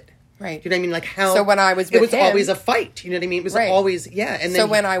stop it. Right. You know what I mean? Like how... So when I was it with was him- always a fight. You know what I mean? It was Right. always... Yeah. And then So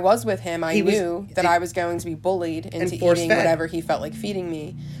when I was with him, I he was- knew that I was going to be bullied into force-fed. eating whatever he felt like feeding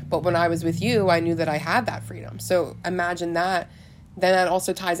me. But when I was with you, I knew that I had that freedom. So imagine that. Then that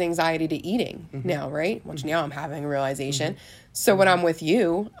also ties anxiety to eating now, right? Which now I'm having a realization. So when I'm with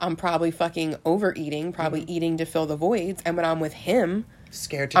you, I'm probably fucking overeating, probably eating to fill the voids. And when I'm with him,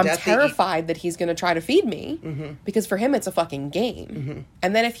 scared to I'm death to eat. terrified that he's going to try to feed me because for him, it's a fucking game.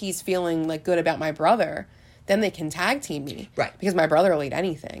 And then if he's feeling like good about my brother, then they can tag team me. Right. Because my brother will eat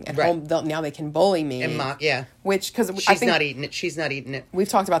anything. At Right. home, now they can bully me. And mock, yeah. Which, because I She's think not eating it. She's not eating it. we've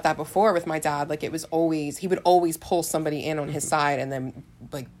talked about that before with my dad. Like, it was always, he would always pull somebody in on his side and then,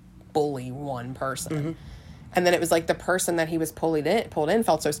 like, bully one person. And then it was like the person that he was pulled in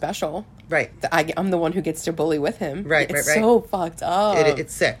felt so special. Right. That I'm the one who gets to bully with him. Right, It's right, right. so fucked up.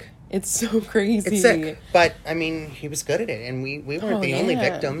 It's sick. It's so crazy. It's sick. But, I mean, he was good at it. And we weren't the only yeah.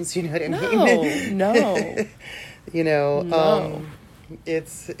 victims. You know what I mean? No. You know, No.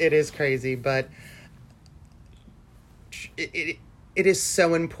 it is crazy, but it is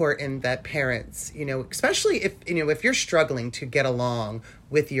so important that parents, you know, especially if you're struggling to get along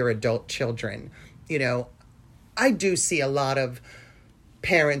with your adult children, you know, I do see a lot of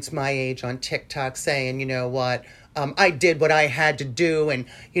parents my age on TikTok saying, you know what, I did what I had to do, and,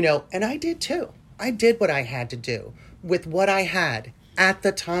 you know, and I did too. I did what I had to do with what I had at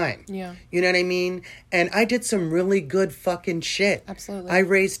the time. Yeah. You know what I mean? And I did some really good fucking shit. Absolutely. I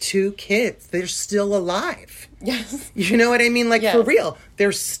raised 2 kids. They're still alive. Yes. You know what I mean? Like, Yes. for real.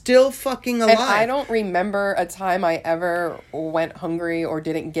 They're still fucking alive. And I don't remember a time I ever went hungry or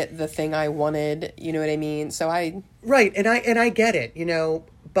didn't get the thing I wanted. You know what I mean? So Right. And I get it, you know,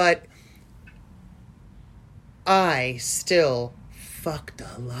 but I still fucked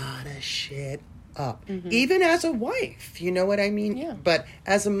a lot of shit up. Even as a wife, you know what I mean? Yeah. But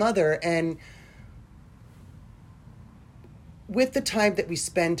as a mother, and with the time that we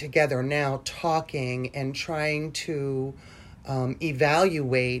spend together now talking and trying to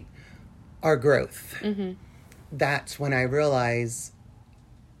evaluate our growth, that's when I realize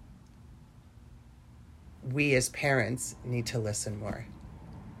we as parents need to listen more.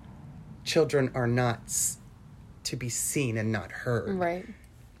 Children are not to be seen and not heard. Right.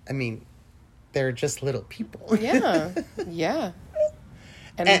 I mean, they're just little people. Yeah. Yeah.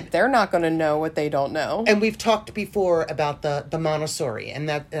 And they're not going to know what they don't know. And we've talked before about the Montessori, and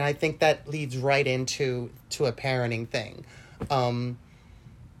I think that leads right into a parenting thing.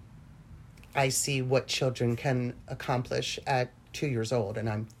 I see what children can accomplish at 2 years old, and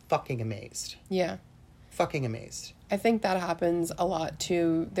I'm fucking amazed. Yeah. Fucking amazed. I think that happens a lot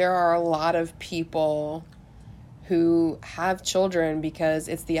too. There are a lot of people who have children because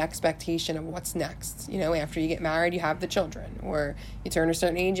it's the expectation of what's next. You know, after you get married, you have the children, or you turn a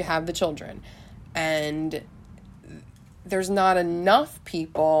certain age, you have the children. And there's not enough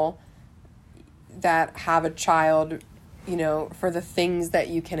people that have a child, you know, for the things that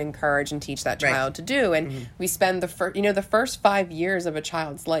you can encourage and teach that child to do. And we spend the first 5 years of a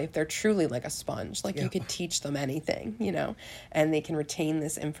child's life, they're truly like a sponge. Like you could teach them anything, you know, and they can retain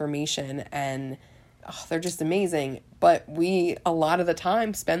this information, and they're just amazing. But we, a lot of the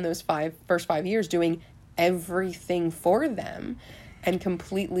time, spend those first 5 years doing everything for them and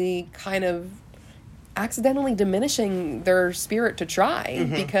completely kind of accidentally diminishing their spirit to try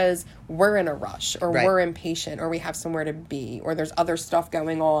because we're in a rush, or we're impatient, or we have somewhere to be, or there's other stuff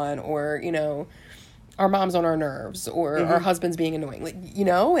going on, or, you know, our mom's on our nerves, or our husband's being annoying, like, you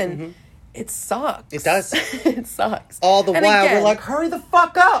know, and it sucks. It does. It sucks. All the while we're like, hurry the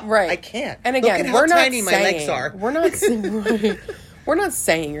fuck up. Right. I can't. And again, look at we're how not tiny saying, my legs are. We're not saying, we're not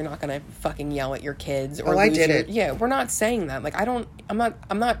saying you're not going to fucking yell at your kids or I did it. Yeah, we're not saying that. Like,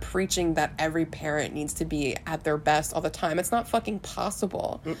 I'm not preaching that every parent needs to be at their best all the time. It's not fucking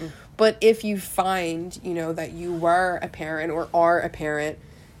possible. But if you find, you know, that you were a parent or are a parent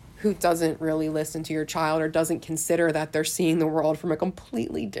who doesn't really listen to your child, or doesn't consider that they're seeing the world from a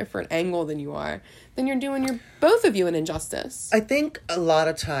completely different angle than you are, then you're doing both of you an injustice. I think a lot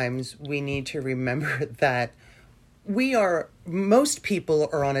of times we need to remember that most people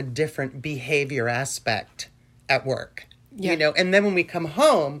are on a different behavior aspect at work, you know, and then when we come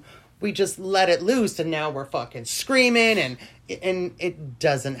home, we just let it loose, and now we're fucking screaming, and it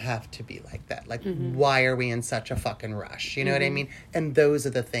doesn't have to be like that. Like, why are we in such a fucking rush? You know what I mean? And those are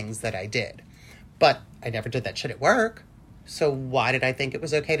the things that I did. But I never did that shit at work. So why did I think it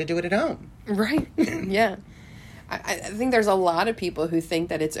was okay to do it at home? Right. Yeah. I think there's a lot of people who think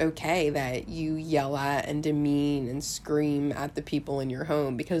that it's okay that you yell at and demean and scream at the people in your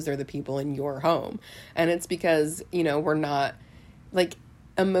home because they're the people in your home. And it's because, you know, we're not, like,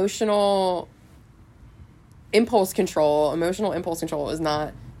 emotional impulse control is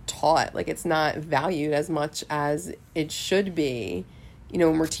not taught. Like, it's not valued as much as it should be, you know,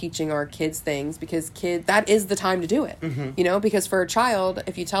 when we're teaching our kids things, because that is the time to do it, you know, because for a child,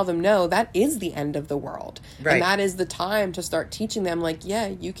 if you tell them no, that is the end of the world. Right. And that is the time to start teaching them, like, yeah,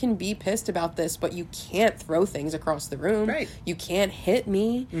 you can be pissed about this, but you can't throw things across the room. Right. You can't hit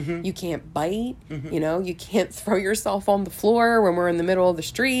me. You can't bite. You know, you can't throw yourself on the floor when we're in the middle of the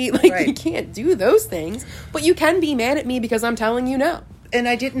street. Like, you can't do those things, but you can be mad at me because I'm telling you no. And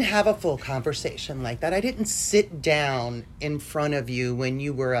I didn't have a full conversation like that. I didn't sit down in front of you when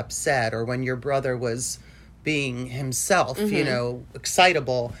you were upset, or when your brother was being himself, you know,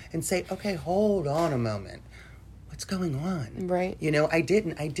 excitable, and say, okay, hold on a moment. What's going on? Right. You know, I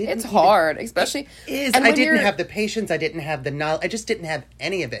didn't. It's hard, especially. It is. I didn't have the patience. I didn't have the knowledge. I just didn't have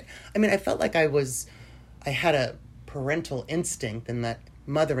any of it. I mean, I felt like I had a parental instinct, and that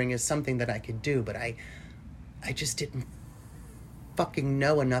mothering is something that I could do, but I just didn't fucking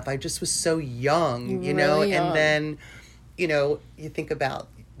know enough. I just was so young, you know, really young. And then, you know, you think about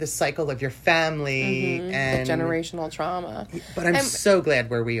the cycle of your family and the generational trauma. But I'm so glad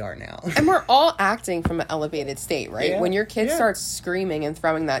where we are now. And we're all acting from an elevated state, right? Yeah. When your kid starts screaming and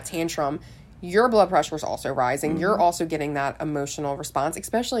throwing that tantrum, your blood pressure is also rising. You're also getting that emotional response,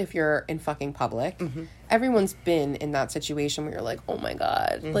 especially if you're in fucking public. Everyone's been in that situation where you're like, oh my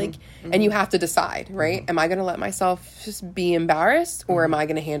God. Like, and you have to decide, right? Am I going to let myself just be embarrassed, or am I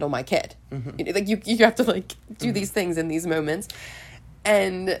going to handle my kid? You know, like, you have to, like, do these things in these moments.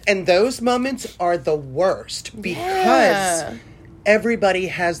 And those moments are the worst because everybody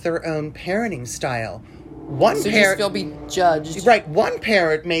has their own parenting style. One parent you'll be judged. Right. One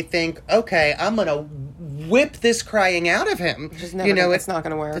parent may think, okay, I'm going to whip this crying out of him. It's not going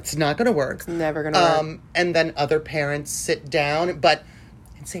to work. It's not going to work. It's never going to work. And then other parents sit down and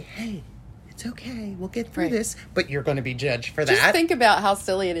say, hey, it's okay. We'll get through Right. this. But you're going to be judged for Just that. think about how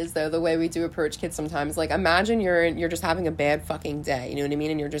silly it is, though, the way we do approach kids sometimes. Like, imagine you're just having a bad fucking day, you know what I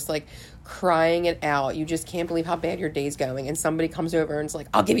mean? And you're just, like, crying it out. You just can't believe how bad your day's going. And somebody comes over and is like,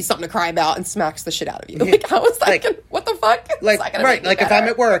 I'll give you something to cry about, and smacks the shit out of you. Like, how is that? Like- what the fuck? It's Like, not gonna right, make me like if better. I'm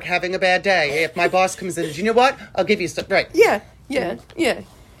at work having a bad day, if my boss comes in, you know what? I'll give you some, right. Yeah. And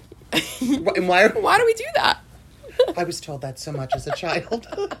why? Why do we do that? I was told that so much as a child.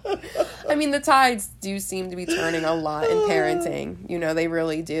 I mean, the tides do seem to be turning a lot in parenting. You know, they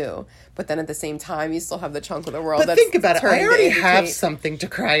really do. But then at the same time, you still have the chunk of the world But that's think about it. turning I to already have educate. something to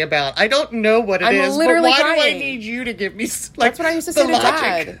cry about. I don't know what it I'm is, but literally why do I crying. need you to give me like That's what I used to the say to logic?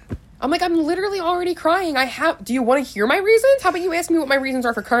 Dad. I'm like, I'm literally already crying. Do you want to hear my reasons? How about you ask me what my reasons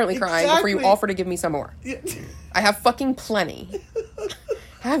are for currently crying before you Exactly. offer to give me some more? I have fucking plenty.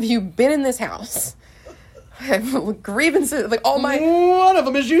 Have you been in this house? I have grievances, like all my... One of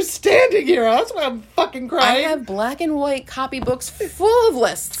them is you standing here. That's why I'm fucking I crying. have black and white copybooks full of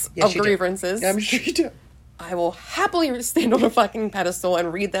lists Yes, of you do. grievances. I'm sure you do. I will happily stand on a fucking pedestal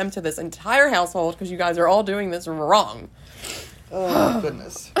and read them to this entire household because you guys are all doing this wrong. Oh, my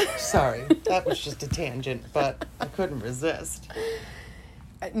goodness. Sorry. That was just a tangent, but I couldn't resist.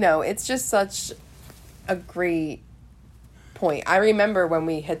 No, it's just such a great point. I remember when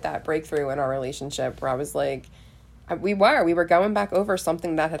we hit that breakthrough in our relationship where I was like, we were going back over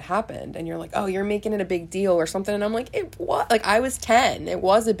something that had happened, and you're like, oh, you're making it a big deal or something, and I'm like, it was, like, I was 10, it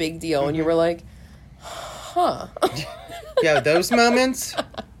was a big deal, and you were like, huh. Yo, those moments,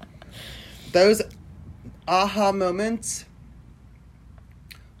 those aha moments,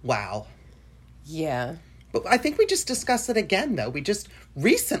 wow. Yeah. But I think we just discussed it again, though. We just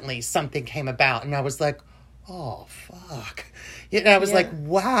recently something came about, and I was like, oh, fuck. And I was Yeah. like,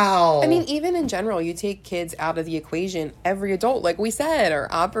 wow. I mean, even in general, you take kids out of the equation, every adult, like we said, are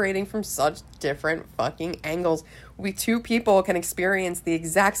operating from such different fucking angles. Two people can experience the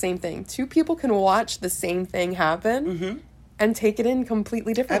exact same thing. Two people can watch the same thing happen and take it in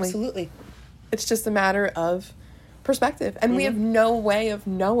completely differently. Absolutely. It's just a matter of perspective. And we have no way of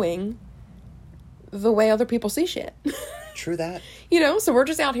knowing the way other people see shit. True that. You know, so we're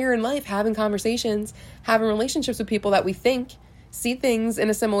just out here in life having conversations, having relationships with people that we think see things in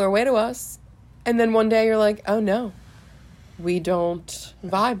a similar way to us. And then one day you're like, oh no, we don't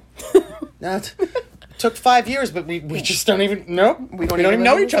vibe. That took 5 years, but we just don't even, nope. We don't even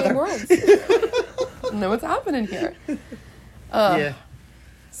know live in each the same other. worlds. Know what's happening here. Yeah.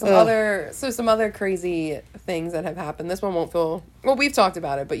 Some other crazy things that have happened. This one won't feel, well, we've talked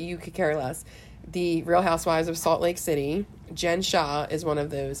about it, but you could care less. The Real Housewives of Salt Lake City. Jen Shah is one of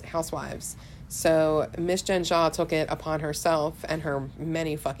those housewives. So Miss Jen Shah took it upon herself and her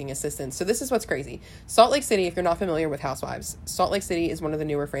many fucking assistants. So this is what's crazy. Salt Lake City, if you're not familiar with Housewives, Salt Lake City is one of the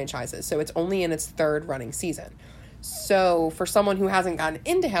newer franchises. So it's only in its third running season. So for someone who hasn't gotten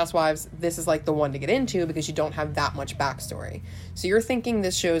into Housewives, this is like the one to get into because you don't have that much backstory. So you're thinking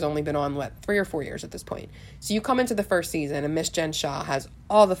this show's only been on, 3 or 4 years at this point. So you come into the first season and Miss Jen Shah has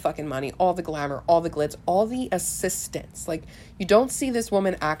all the fucking money, all the glamour, all the glitz, all the assistants. Like, you don't see this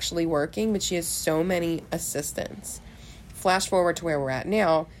woman actually working, but she has so many assistants. Flash forward to where we're at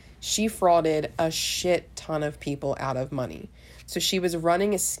now, she frauded a shit ton of people out of money. So she was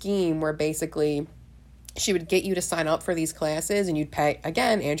running a scheme where basically she would get you to sign up for these classes and you'd pay,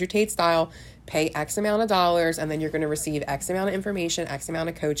 again, Andrew Tate style, pay X amount of dollars and then you're going to receive X amount of information, X amount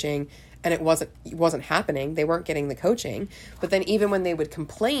of coaching. And it wasn't happening. They weren't getting the coaching. But then even when they would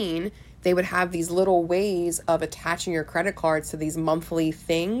complain, they would have these little ways of attaching your credit cards to these monthly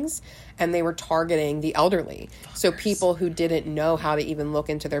things. And they were targeting the elderly. So people who didn't know how to even look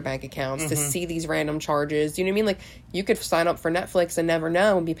into their bank accounts to see these random charges. You know what I mean? Like, you could sign up for Netflix and never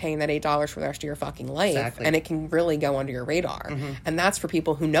know and be paying that $8 for the rest of your fucking life. Exactly. And it can really go under your radar. And that's for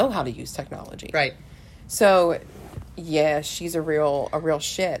people who know how to use technology. Right. So, yeah, she's a real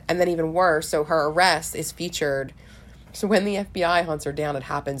shit. And then even worse, so her arrest is featured. So when the FBI hunts her down, it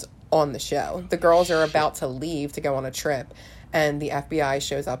happens on the show. The girls are about to leave to go on a trip, and the FBI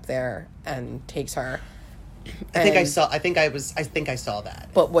shows up there and takes her. I think I saw that.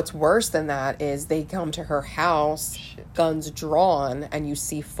 But what's worse than that is they come to her house, guns drawn, and you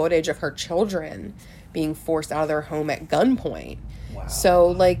see footage of her children being forced out of their home at gunpoint. Wow. So,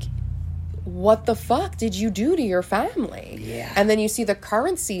 like, what the fuck did you do to your family? Yeah. And then you see the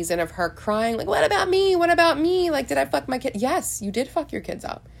current season of her crying, like, what about me? What about me? Like, did I fuck my kid? Yes, you did fuck your kids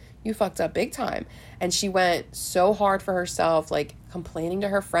up. You fucked up big time. And she went so hard for herself, like, complaining to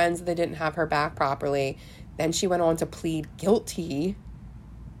her friends that they didn't have her back properly. Then she went on to plead guilty.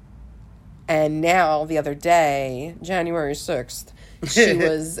 And now, the other day, January 6th, she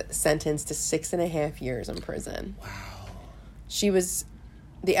was sentenced to 6.5 years in prison. Wow.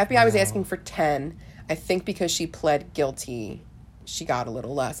 The FBI was asking for 10. I think because she pled guilty, she got a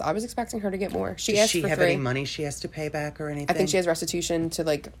little less. I was expecting her to get more. She Does asked she for have 3. any money she has to pay back or anything? I think she has restitution to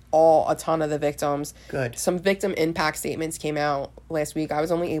like a ton of the victims. Good. Some victim impact statements came out last week. I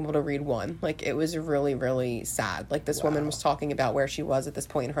was only able to read one. Like, it was really, really sad. Like, this woman was talking about where she was at this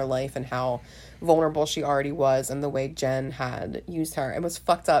point in her life and how vulnerable she already was and the way Jen had used her. It was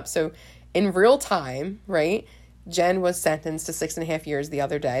fucked up. So in real time, right, Jen was sentenced to 6.5 years the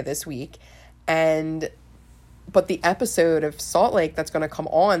other day, this week. But the episode of Salt Lake that's going to come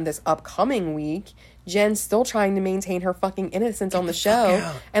on this upcoming week, Jen's still trying to maintain her fucking innocence on the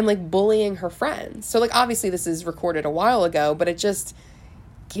show and, like, bullying her friends. So, like, obviously this is recorded a while ago, but it just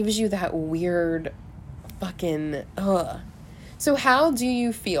gives you that weird fucking, ugh. So how do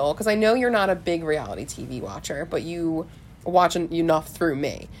you feel? Because I know you're not a big reality TV watcher, but you watch enough through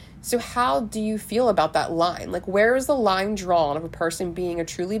me. So how do you feel about that line? Like, where is the line drawn of a person being a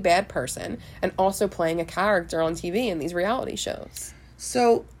truly bad person and also playing a character on TV in these reality shows?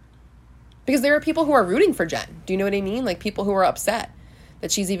 So, because there are people who are rooting for Jen. Do you know what I mean? Like, people who are upset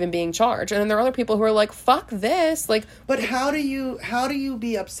that she's even being charged. And then there are other people who are like, fuck this. Like, but how do you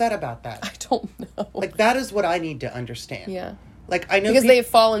be upset about that? I don't know. Like, that is what I need to understand. Yeah. Like, I know because they've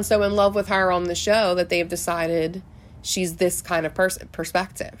fallen so in love with her on the show that they've decided she's this kind of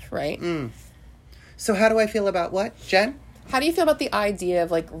perspective, right? So how do I feel about what, Jen? How do you feel about the idea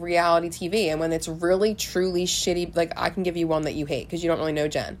of, like, reality TV and when it's really, truly shitty? Like, I can give you one that you hate because you don't really know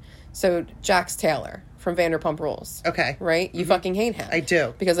Jen. So, Jax Taylor from Vanderpump Rules. Okay. Right? You fucking hate him. I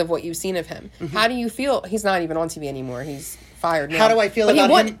do. Because of what you've seen of him. How do you feel? He's not even on TV anymore. He's fired now. How do I feel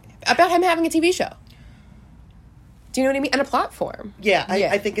about him? About him having a TV show. Do you know what I mean? And a platform. Yeah,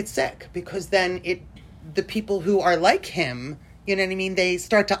 I think it's sick because then the people who are like him, you know what I mean, they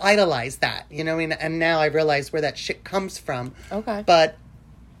start to idolize that, you know what I mean? And now I realize where that shit comes from. Okay. But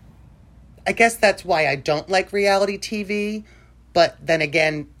I guess that's why I don't like reality TV. But then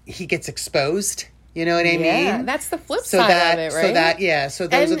again, he gets exposed, you know what I mean? Yeah, that's the flip side of it, right? So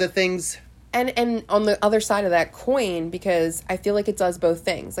those are the things. And on the other side of that coin, because I feel like it does both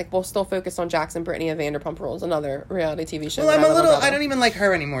things. Like, we'll still focus on Jax and Brittany of Vanderpump Rules, another reality TV show. Well, I don't even like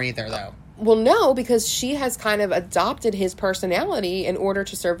her anymore either, though. Well, no, because she has kind of adopted his personality in order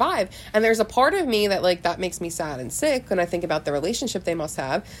to survive. And there's a part of me that, like, that makes me sad and sick when I think about the relationship they must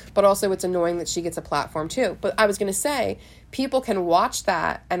have. But also it's annoying that she gets a platform, too. But I was going to say, people can watch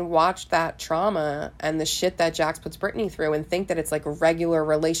that and watch that trauma and the shit that Jax puts Brittany through and think that it's, like, regular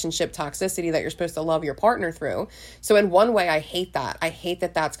relationship toxicity that you're supposed to love your partner through. So in one way, I hate that. I hate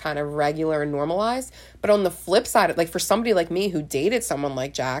that that's kind of regular and normalized. But on the flip side, like, for somebody like me who dated someone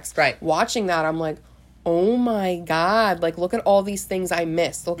like Jax, right, watching that, I'm like, oh my God, like, look at all these things I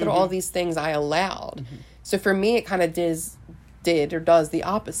missed. Look at all these things I allowed. So for me, it kind of does the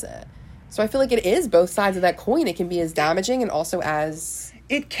opposite. So I feel like it is both sides of that coin. It can be as damaging and also as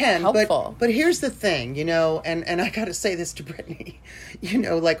it can, helpful. But here's the thing, you know, and I got to say this to Brittany, you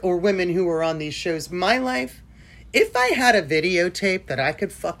know, like, or women who are on these shows, my life, if I had a videotape that I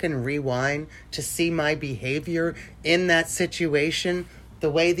could fucking rewind to see my behavior in that situation, the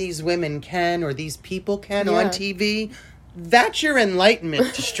way these women can or these people can on TV, that's your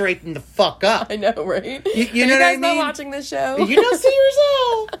enlightenment to straighten the fuck up. I know, right? You know what I mean? Not watching this show. You don't see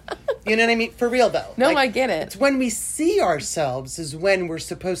yourself. You know what I mean? For real, though. No, like, I get it. It's when we see ourselves is when we're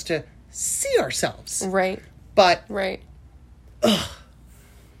supposed to see ourselves. Right. But. Right. Ugh.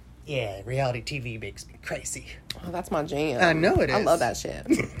 Yeah, reality TV makes me crazy. Oh, that's my jam. I know it is. I love that shit.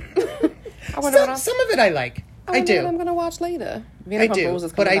 Some of it I like. I do. What I'm going to watch later. I do.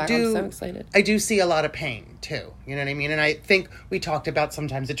 But I do. I'm so excited. I do see a lot of pain too. You know what I mean? And I think we talked about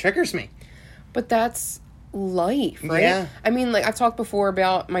sometimes it triggers me. But that's life, right? Yeah. I mean, like, I've talked before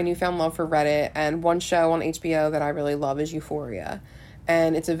about my newfound love for Reddit, and one show on HBO that I really love is Euphoria.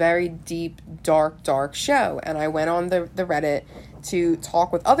 And it's a very deep, dark show. And I went on the Reddit to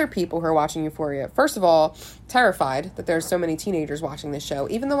talk with other people who are watching Euphoria. First of all, terrified that there's so many teenagers watching this show.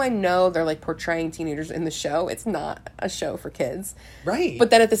 Even though I know they're, like, portraying teenagers in the show, it's not a show for kids. Right. But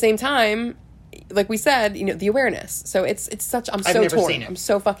then at the same time, like we said, you know, the awareness. So it's such, I'm so torn. I'm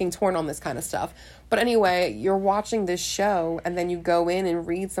so fucking torn on this kind of stuff. But anyway, you're watching this show and then you go in and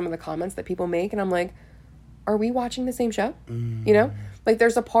read some of the comments that people make. And I'm like, are we watching the same show? You know, like,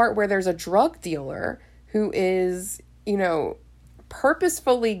 there's a part where there's a drug dealer who is, you know,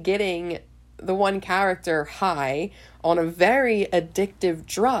 purposefully getting the one character high on a very addictive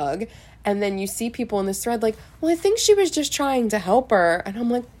drug. And then you see people in this thread like, well, I think she was just trying to help her. And I'm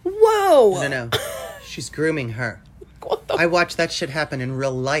like, whoa. No. She's grooming her. what the I watched that shit happen in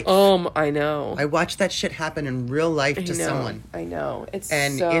real life. I know. I watched that shit happen in real life to I know. someone. I know. It's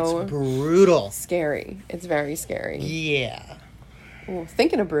And so it's brutal. scary. It's very scary. Yeah. Ooh,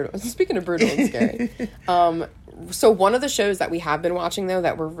 speaking of brutal and scary. So one of the shows that we have been watching, though,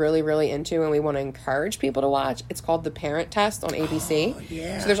 that we're really, really into and we want to encourage people to watch, it's called The Parent Test on ABC. Oh,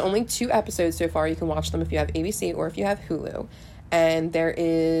 yeah. So there's only 2 episodes so far. You can watch them if you have ABC or if you have Hulu. And there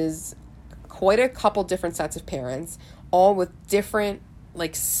is quite a couple different sets of parents, all with different,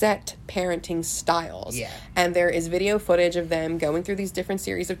 like, set parenting styles. Yeah. And there is video footage of them going through these different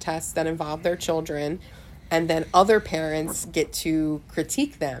series of tests that involve their children. And then other parents get to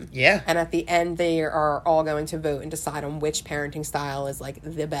critique them. Yeah. And at the end, they are all going to vote and decide on which parenting style is, like,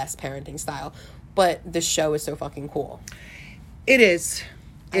 the best parenting style. But the show is so fucking cool. It is.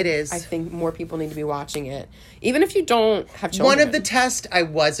 It is. I think more people need to be watching it. Even if you don't have children. One of the tests I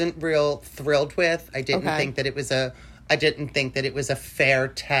wasn't real thrilled with. I didn't Okay. think that it was a fair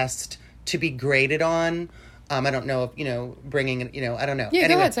test to be graded on. I don't know if, bringing it, I don't know. Yeah,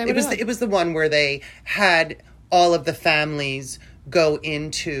 go ahead, say what it was the one where they had all of the families go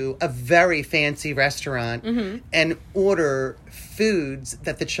into a very fancy restaurant and order foods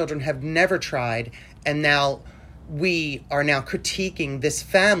that the children have never tried. And now we are now critiquing this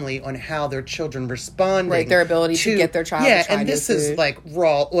family on how their children responding. Right, their ability to get their child to try and new this is food. like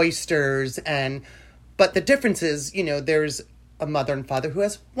raw oysters but the difference is, there's a mother and father who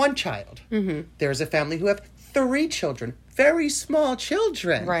has 1 child. Mm-hmm. There's a family who have 3 children, very small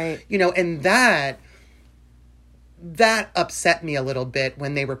children. Right. And that upset me a little bit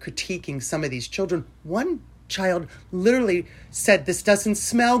when they were critiquing some of these children. One child literally said, "This doesn't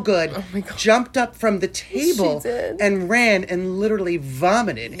smell good," Oh my God. jumped up from the table She did. and ran and literally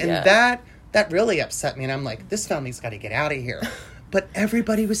vomited. And Yeah. that really upset me. And I'm like, this family's got to get out of here. But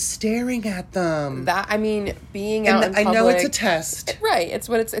everybody was staring at them. Being out in I public. know it's a test. Right. It's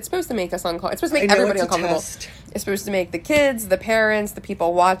supposed to make us uncomfortable. It's supposed to make I know everybody it's a uncomfortable. test. It's supposed to make the kids, the parents, the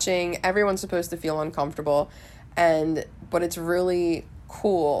people watching, everyone's supposed to feel uncomfortable. But it's really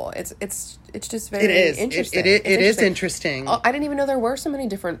cool. It's just very It is. interesting. It It's is interesting. Oh, I didn't even know there were so many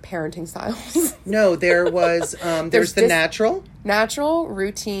different parenting styles. No, there was there's the natural. Natural,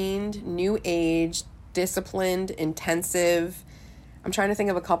 routined, new age, disciplined, intensive. I'm trying to think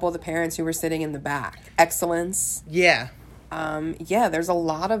of a couple of the parents who were sitting in the back. Excellence. Yeah. There's a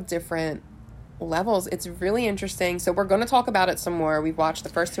lot of different levels. It's really interesting. So we're going to talk about it some more. We've watched the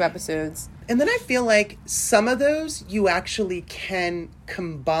first 2 episodes. And then I feel like some of those you actually can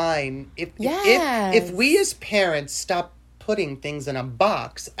combine. If we as parents stop putting things in a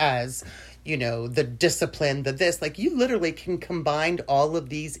box as, the discipline, the this, like you literally can combine all of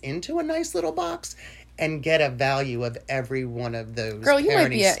these into a nice little box and get a value of every one of those. Girl, you might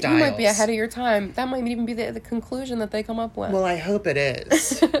parenting be ahead of your time. That might even be the conclusion that they come up with. Well, I hope it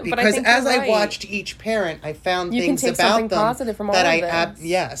is. But Because think as you're I right. watched each parent, I found You can things take about something them positive from all that of this.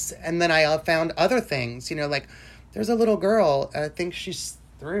 yes, and then I found other things. Like there's a little girl. I think she's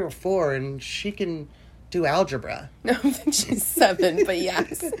 3 or 4, and she can do algebra. No, I think she's 7, but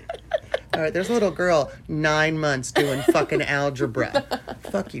yes. All right, there's a little girl, 9 months doing fucking algebra.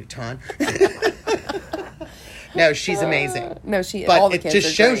 Fuck you, Ton. No, she's amazing. No, all But the it kids just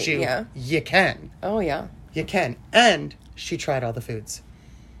are shows great, you yeah. you can. Oh, yeah. You can. And she tried all the foods.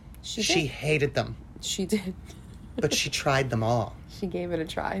 She She did. hated them, She did. but she tried them all. She gave it a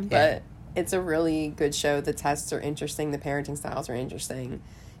try, but it's a really good show. The tests are interesting. The parenting styles are interesting.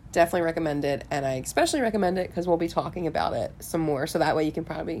 Definitely recommend it, and I especially recommend it because we'll be talking about it some more, so that way you can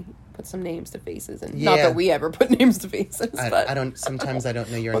probably put some names to faces. And not Yeah. that we ever put names to faces, but I don't. Sometimes I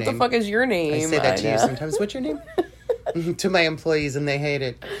don't know your what name. the fuck is your name? I say that to you know. sometimes. What's your name? To my employees, and they hate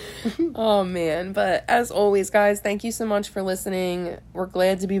it. Oh man! But as always, guys, thank you so much for listening. We're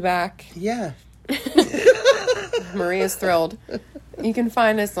glad to be back. Yeah. Maria's thrilled. You can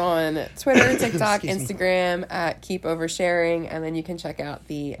find us on Twitter, TikTok, Excuse me. Instagram at Keep Oversharing, and then you can check out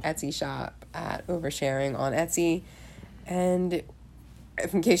the Etsy shop at Oversharing on Etsy. And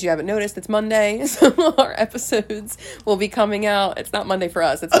if in case you haven't noticed, it's Monday, so our episodes will be coming out. It's not Monday for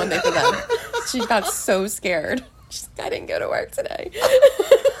us; it's Monday for them. She got so scared. She's like, I didn't go to work today.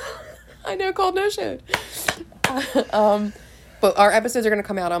 I know, called no showed. But our episodes are going to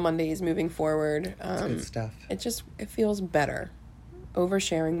come out on Mondays moving forward. Good stuff. It feels better.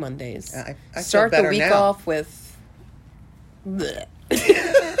 Oversharing Mondays. I feel Start the better week now. off with bleh.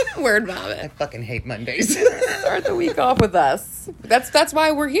 Word vomit. I fucking hate Mondays. Start the week off with us. That's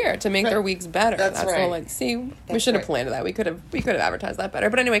why we're here, to make their weeks better. That's right. all. Like, see, we That's should have right. planned that. We could have advertised that better.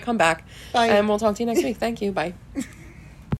 But anyway, come back, Bye. and we'll talk to you next week. Thank you. Bye.